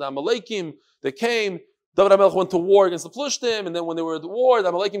HaMelech, the Amalekim. They came. David HaMelech went to war against the Plishtim, and then when they were at the war,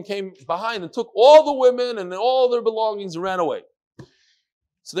 the Amalekim came behind and took all the women and all their belongings and ran away.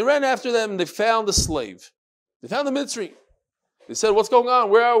 So they ran after them and they found the slave. They found the Mitzri. They said, what's going on?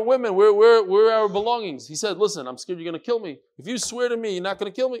 Where are our women? Where are our belongings? He said, listen, I'm scared you're going to kill me. If you swear to me, you're not going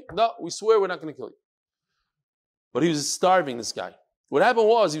to kill me? No, we swear we're not going to kill you. But he was starving, this guy. What happened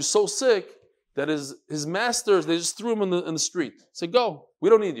was, he was so sick that his masters, they just threw him in the street. Said, go, we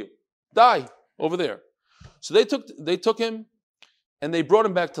don't need you. Die over there. So they took him and they brought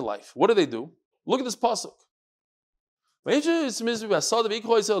him back to life. What did they do? Look at this pasuk. What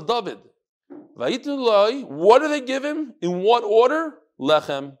do they give him? In what order?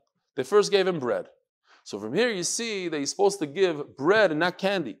 Lechem. They first gave him bread. So from here you see that he's supposed to give bread and not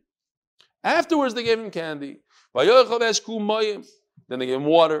candy. Afterwards they gave him candy. Then they gave him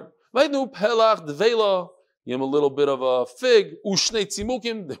water. Gave him a little bit of a fig. They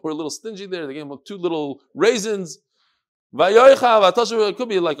were a little stingy there. They gave him 2 little raisins. It could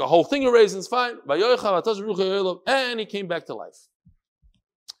be like a whole thing of raisins, fine. And he came back to life.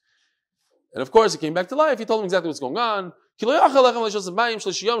 And of course, he came back to life. He told him exactly what's going on. 3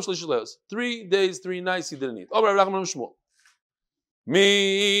 days, 3 nights he didn't eat.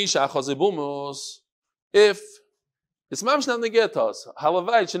 If it's mamish not negetas,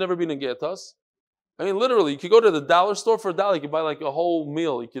 halavai should never be negetas. I mean, literally, you could go to the dollar store for $1. You could buy like a whole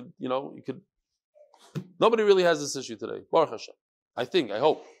meal. You could. Nobody really has this issue today. Baruch Hashem. I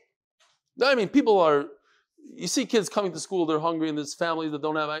hope. I mean, people are. You see kids coming to school, they're hungry, and there's families that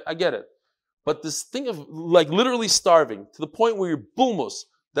don't have. I get it, but this thing of like literally starving to the point where you're bulmus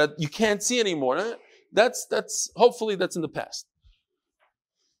that you can't see anymore. That's hopefully that's in the past.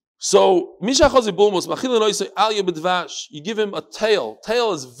 So you give him a tail.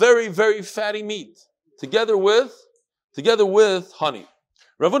 Tail is very, very fatty meat, together with honey.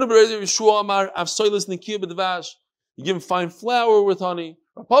 You give him fine flour with honey.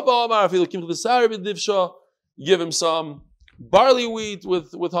 You give him some barley wheat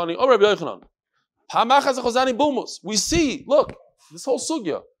with honey. We see, look, this whole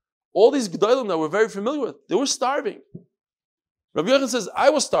sugya, all these gedolim that we're very familiar with, they were starving. Rabbi Yochanan says, I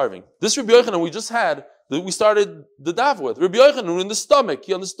was starving. This Rabbi Yochanan we just had, that we started the daf with. Rabbi Yochanan in the stomach,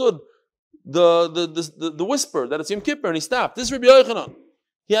 he understood the whisper that it's Yom Kippur and he stopped. This Rabbi Yochanan,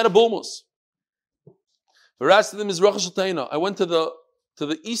 he had a bulmus. I went to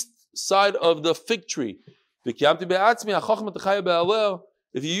the east side of the fig tree. If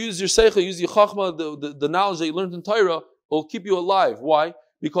you use your seichel, use your chachma, the knowledge that you learned in Torah, it will keep you alive. Why?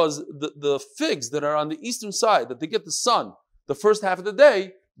 Because the figs that are on the eastern side, that they get the sun, the first half of the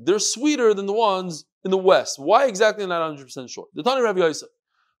day, they're sweeter than the ones in the west. Why exactly? Not 100% sure. The Tani Rabbi Yosef.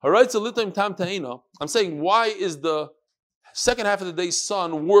 I'm saying, why is the second half of the day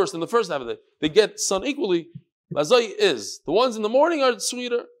sun worse than the first half of the day? They get sun equally. Lazai is. The ones in the morning are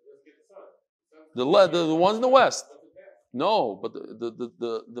sweeter. The ones in the west. No, but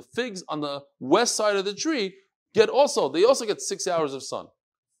the figs on the west side of the tree they also get 6 hours of sun.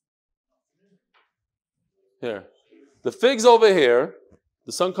 Here. The figs over here,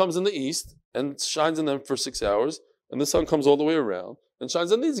 the sun comes in the east and shines in them for 6 hours, and the sun comes all the way around and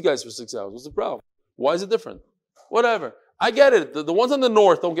shines on these guys for 6 hours. What's the problem? Why is it different? Whatever. I get it. The ones on the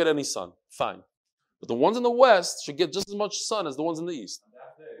north don't get any sun. Fine. But the ones in the west should get just as much sun as the ones in the east.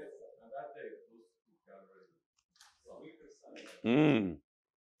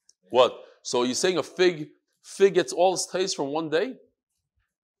 What? So you're saying a fig gets all its taste from one day?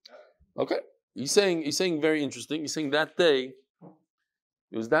 Okay. He's saying very interesting. He's saying that day,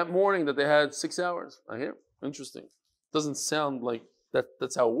 it was that morning that they had 6 hours. I hear. Interesting. Doesn't sound like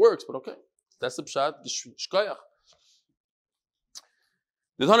that's how it works, but okay. That's the pshat. Shkoyach.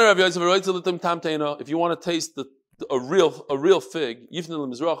 If you want to taste a real fig,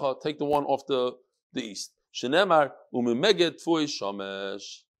 take the one off the east.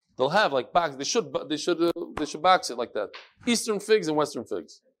 They'll have like box. They should box it like that. Eastern figs and Western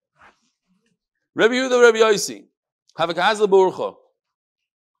figs. Rabbi Yehuda, Rabbi Yosi, have a kazla burcha.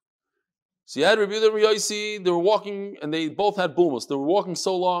 So you had Rabbi Yehuda, Rabbi Yosi. They were walking, and they both had bulmus. They were walking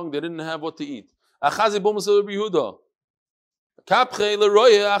so long they didn't have what to eat. Achazi bulmus Rabbi Yehuda. Kapche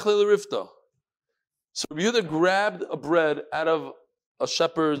leroye achle lerifta. So Rabbi Yehuda grabbed a bread out of a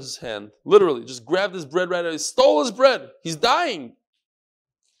shepherd's hand. Literally, just grabbed his bread right out. He stole his bread. He's dying.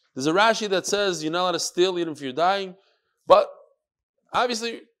 There's a Rashi that says you're not allowed to steal even if you're dying. But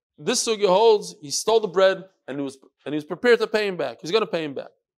obviously, this sugya holds he stole the bread and he was prepared to pay him back. He's going to pay him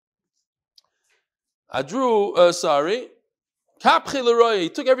back. Kapche leroye. He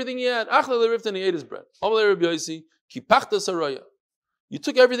took everything he had. Achle lerifta, and he ate his bread. Amalei Rabbi Yosi. Kipachta saraya. You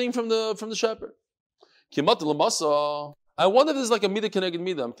took everything from the shepherd. Kimat lamasa. I wonder if there's like a midah keneged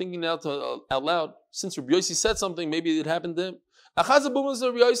midah. I'm thinking now out loud. Since Rabbi Yosi said something, maybe it happened to him. Achaz bulmus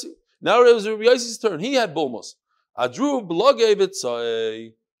Rabbi Yosi. Now it was Rabbi Yosi's turn. He had bulmus. Adru blogevit.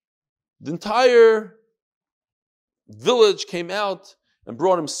 The entire village came out and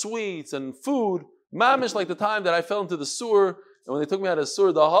brought him sweets and food. Mamish, like the time that I fell into the sewer. And when they took me out of the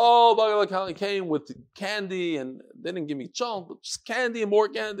sewer, the whole Bagal came with candy, and they didn't give me chunk, but just candy and more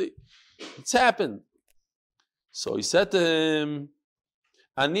candy. It's happened. So he said to him,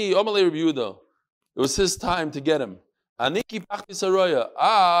 Ani Omalei Rabbi Yehuda. It was his time to get him. Ani kipachti saroya.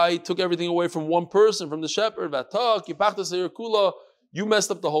 I took everything away from one person, from the shepherd. Vatak kipachti sayakula. You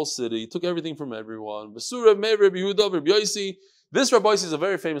messed up the whole city. You took everything from everyone. Vesura me Rabbi Yehuda, Rabbi Yosi. This Rabbi Yosi is a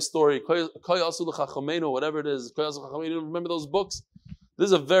very famous story. Whatever it is. Remember those books? This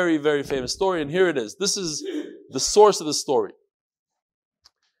is a very, very famous story, and here it is. This is the source of the story.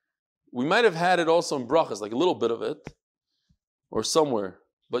 We might have had it also in brachas, like a little bit of it, or somewhere.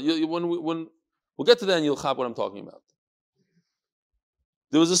 But when we'll get to that, and you'll chap what I'm talking about.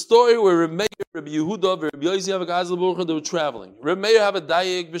 There was a story where Reb Meir, Rabbi Yehuda, Rabbi Yosi have a Gazal Baruch, they were traveling. Reb Meir have a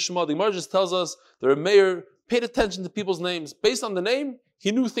dayeg v'shema. The Gemara just tells us that Reb Meir paid attention to people's names. Based on the name,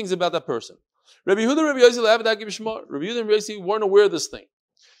 he knew things about that person. Rabbi Yehuda, Rabbi Yosi have a dayeg v'shema. Rabbi Yehuda and Rabbi Yosi weren't aware of this thing.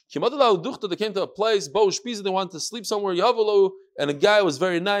 They came to a place, they wanted to sleep somewhere, and a guy was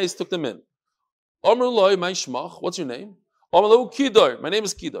very nice, took them in. What's your name? Kidar. My name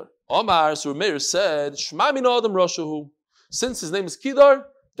is Kidar. Omar, so Meir said, since his name is Kidar,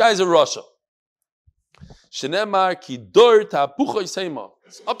 guy's a Russia. Shenemar Kidar Tapucha Yisema.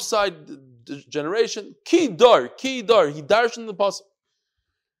 It's upside generation. Kidar. He darshan the pasuk.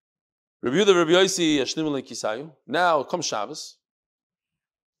 Review the Rabbi Yossi Ashnimal Kisayu. Now comes Shabbos.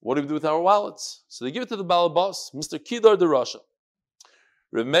 What do we do with our wallets? So they give it to the Balabas, Mr. Kidar the Russia.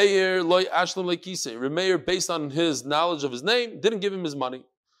 Remeir loy ashlam lekise. Remeir, based on his knowledge of his name, didn't give him his money.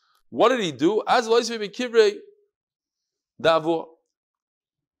 What did he do? As kivrei davo.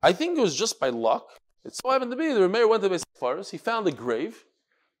 I think it was just by luck. It so happened to be the Remeir went to the forest. He found a grave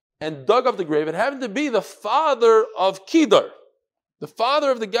and dug up the grave. It happened to be the father of Kidar, the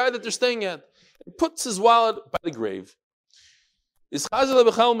father of the guy that they're staying at. He puts his wallet by the grave. The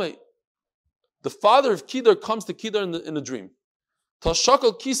father of Kidar comes to Kidar in a dream.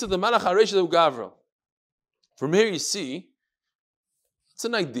 From here you see, it's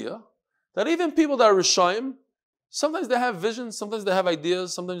an idea that even people that are Rishayim, sometimes they have visions, sometimes they have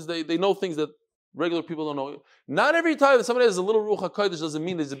ideas, sometimes they know things that regular people don't know. Not every time that somebody has a little Ruach HaKodesh doesn't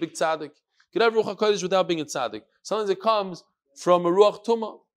mean there's a big tzaddik. You could have Ruach HaKodesh without being a tzaddik. Sometimes it comes from a Ruach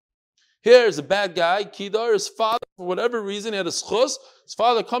Tumah. Here's a bad guy, Kidar, his father, for whatever reason, he had a schus. His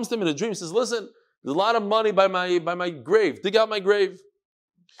father comes to him in a dream, says, listen, there's a lot of money by my grave. Dig out my grave.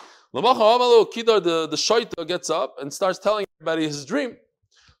 Kidar, the shaita, gets up and starts telling everybody his dream.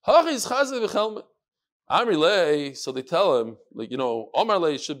 Amri lei, so they tell him, Omar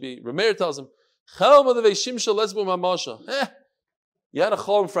lei should be, Remeir tells him, you had a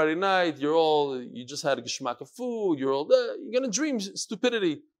chol on Friday night, you just had a geshmak of food, you're going to dream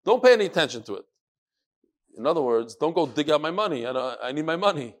stupidity. Don't pay any attention to it. In other words, don't go dig out my money. I need my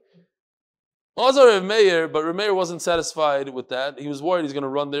money. Also Remeir, but Remeir wasn't satisfied with that. He was worried he's going to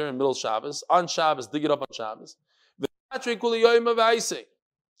run there in middle of Shabbos. On Shabbos, dig it up on Shabbos.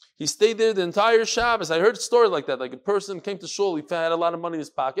 He stayed there the entire Shabbos. I heard a story like that. Like a person came to shul, he had a lot of money in his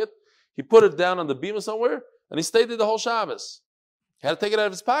pocket. He put it down on the bima somewhere, and he stayed there the whole Shabbos. He had to take it out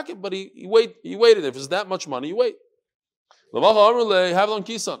of his pocket, but he waited. If it's that much money, you wait. So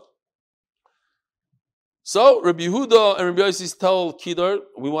Rabbi Yehuda and Rabbi Yossi tell Kidar,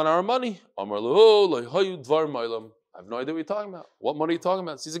 we want our money. I have no idea what you're talking about. What money are you talking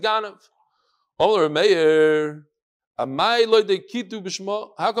about? He's a ganav.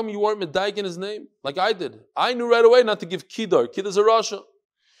 How come you weren't medaik in his name like I did? I knew right away not to give Kidar. Kidar's a Rasha.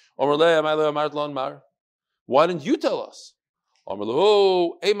 Why didn't you tell us?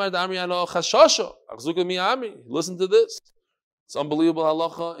 Listen to this. It's unbelievable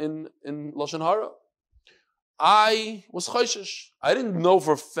halacha in Lashon Hara. I was chayshish. I didn't know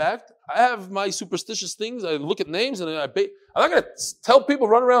for a fact. I have my superstitious things. I look at names and I'm not going to tell people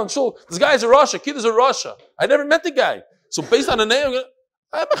run around shul, this guy's a Rasha, kid is a Rasha. I never met the guy. So based on a name,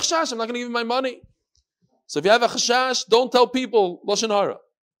 I have a chashash. I'm not going to give him my money. So if you have a chashash, don't tell people Lashon Hara.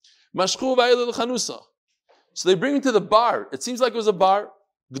 Mashchu v'ayel chanusa. So they bring him to the bar. It seems like it was a bar.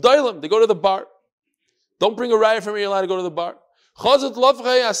 G'daylim, they go to the bar. Don't bring a riot from here, you're allowed to go to the bar.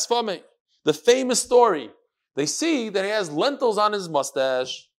 The famous story. They see that he has lentils on his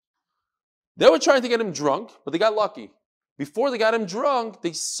mustache. They were trying to get him drunk, but they got lucky. Before they got him drunk,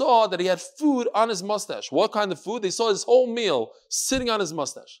 they saw that he had food on his mustache. What kind of food? They saw his whole meal sitting on his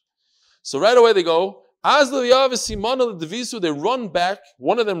mustache. So right away they go, they run back.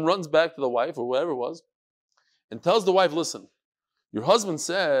 One of them runs back to the wife, or whoever it was, and tells the wife, listen, your husband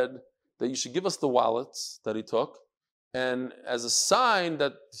said that you should give us the wallets that he took, and as a sign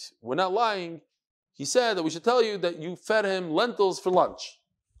that we're not lying, he said that we should tell you that you fed him lentils for lunch.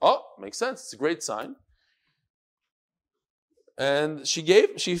 Oh, makes sense. It's a great sign. And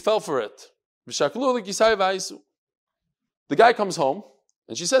she fell for it. The guy comes home,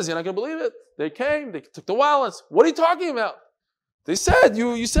 and she says, you're not going to believe it. They came, they took the wallets. What are you talking about? They said,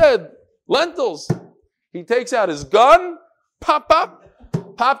 you said lentils. He takes out his gun, popped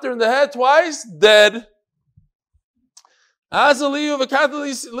her in the head twice, dead. So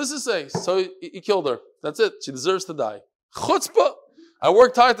he killed her. That's it. She deserves to die. Chutzpah. I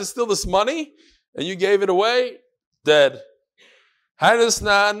worked hard to steal this money, and you gave it away. Dead. There's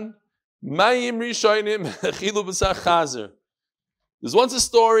once a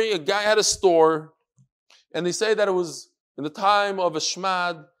story, a guy had a store, and they say that it was in the time of a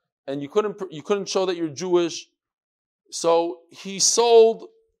shmad, and you couldn't show that you're Jewish. So he sold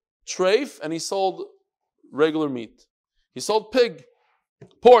treif, and he sold regular meat. He sold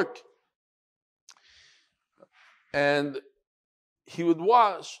pork. And he would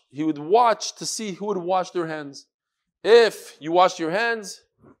watch to see who would wash their hands. If you washed your hands,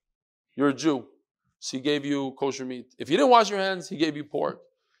 you're a Jew. So he gave you kosher meat. If you didn't wash your hands, he gave you pork.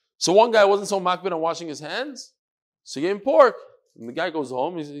 So one guy wasn't so makbid on washing his hands, so he gave him pork. And the guy goes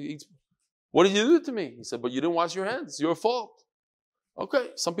home, he eats, what did you do to me? He said, but you didn't wash your hands. It's your fault. Okay,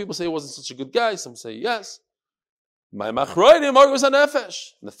 some people say he wasn't such a good guy. Some say yes. My machroinim argus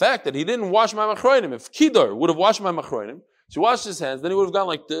hanefesh. The fact that he didn't wash my machroinim, if Kedar would have washed my machroinim, so he washed his hands, then he would have gone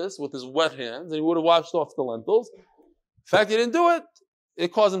like this with his wet hands, and he would have washed off the lentils. The fact he didn't do it,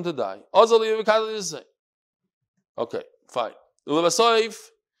 it caused him to die. Okay, fine.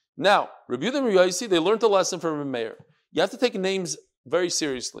 Now, Rabbi Yehuda and Rabbi Yossi, they learned a lesson from Rabbi Meir. You have to take names very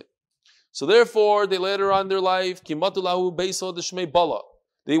seriously. So therefore, they later on in their life, they went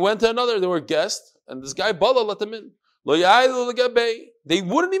to another, they were guests, and this guy Bala let them in. They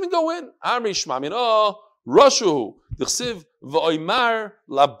wouldn't even go in.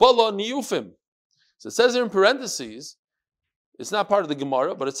 So it says here in parentheses, it's not part of the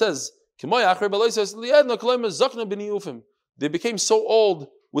Gemara, but it says, they became so old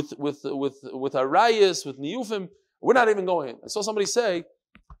with arayis, with niyufim, we're not even going in. I saw somebody say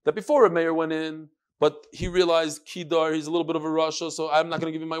that before a mayor went in, but he realized Kedar, he's a little bit of a Rasha, so I'm not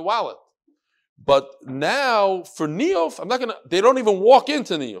going to give him my wallet. But now, for Niyuf, they don't even walk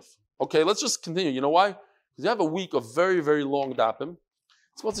into Niyuf. Okay, let's just continue. You know why? Because you have a week of very, very long dapim.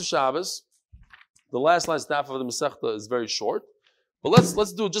 It's Motzei Shabbos. The last daf of the Masechta is very short. But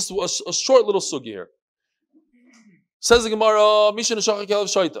let's do just a short little sugi here. Says the Gemara, Misha Neshachak Kelev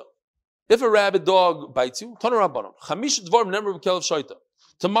Shaita. If a rabid dog bites you, Tana Rabbanon, Chamish Dvar Nemar Kelev Shaita.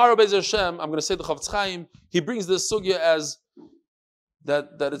 Tomorrow, Be'ez Hashem, I'm going to say the Chavetz Chaim, he brings this sugya as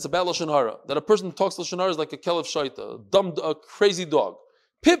that it's a bad lashon hara. That a person who talks lashon hara is like a kelev shaita, a crazy dog.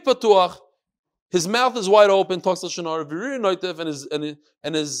 Pip patuach, his mouth is wide open, talks lashon hara, v'rir noitiv,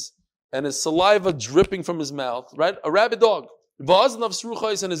 and his saliva dripping from his mouth. Right, a rabid dog. V'aznav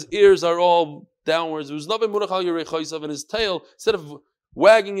sruchais, and his ears are all downwards. V'uznav munachal yerechaisav, and his tail, instead of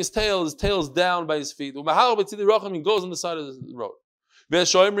wagging his tail is down by his feet. V'mahal b'tzidi racham, he goes on the side of the road.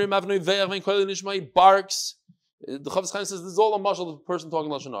 V'eshoimrim avnei ve'ach v'koil nishma, he barks. The Chavetz Chaim says this is all a mashal of the person talking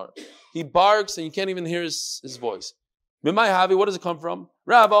lashon hara. He barks and you can't even hear his voice. Mimai havi, what does it come from?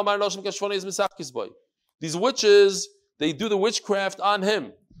 These witches, they do the witchcraft on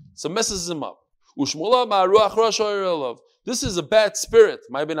him, so messes him up. This is a bad spirit.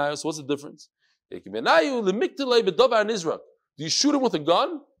 My benayos, what's the difference? Do you shoot him with a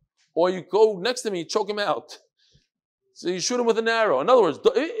gun, or you go next to him and you choke him out? So you shoot him with an arrow. In other words,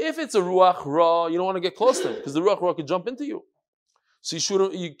 if it's a ruach ra, you don't want to get close to him because the ruach ra could jump into you. So you shoot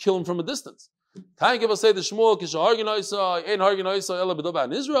him, you kill him from a distance. Say the Shmuel,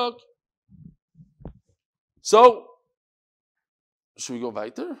 so should we go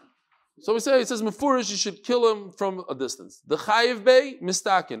weiter? So we say it says mefurish, you should kill him from a distance. The chayiv bey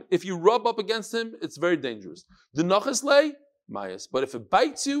mistaken. If you rub up against him, it's very dangerous. The nachas lay mayas, but if it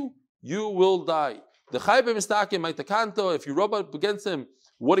bites you, you will die. The chaybe mistakim maitakanto. If you rub up against him,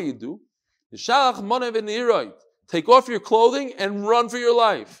 what do? Take off your clothing and run for your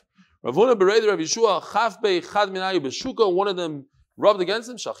life. Ravuna bereder Rav Yeshua chafbei chad minayu beshuka. One of them rubbed against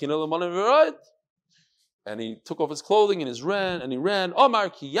him. Shachina l'manev v'rayit, and he took off his clothing and he ran. Omar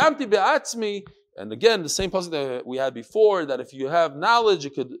ki yamti be'atzmi. And again, the same passage that we had before, that if you have knowledge,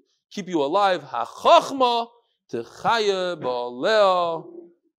 it could keep you alive. Hachachma techaya ba'aleh.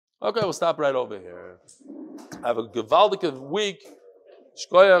 Okay, we'll stop right over here. Have a gewaldige week.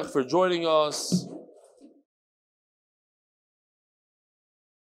 Shkoyach for joining us.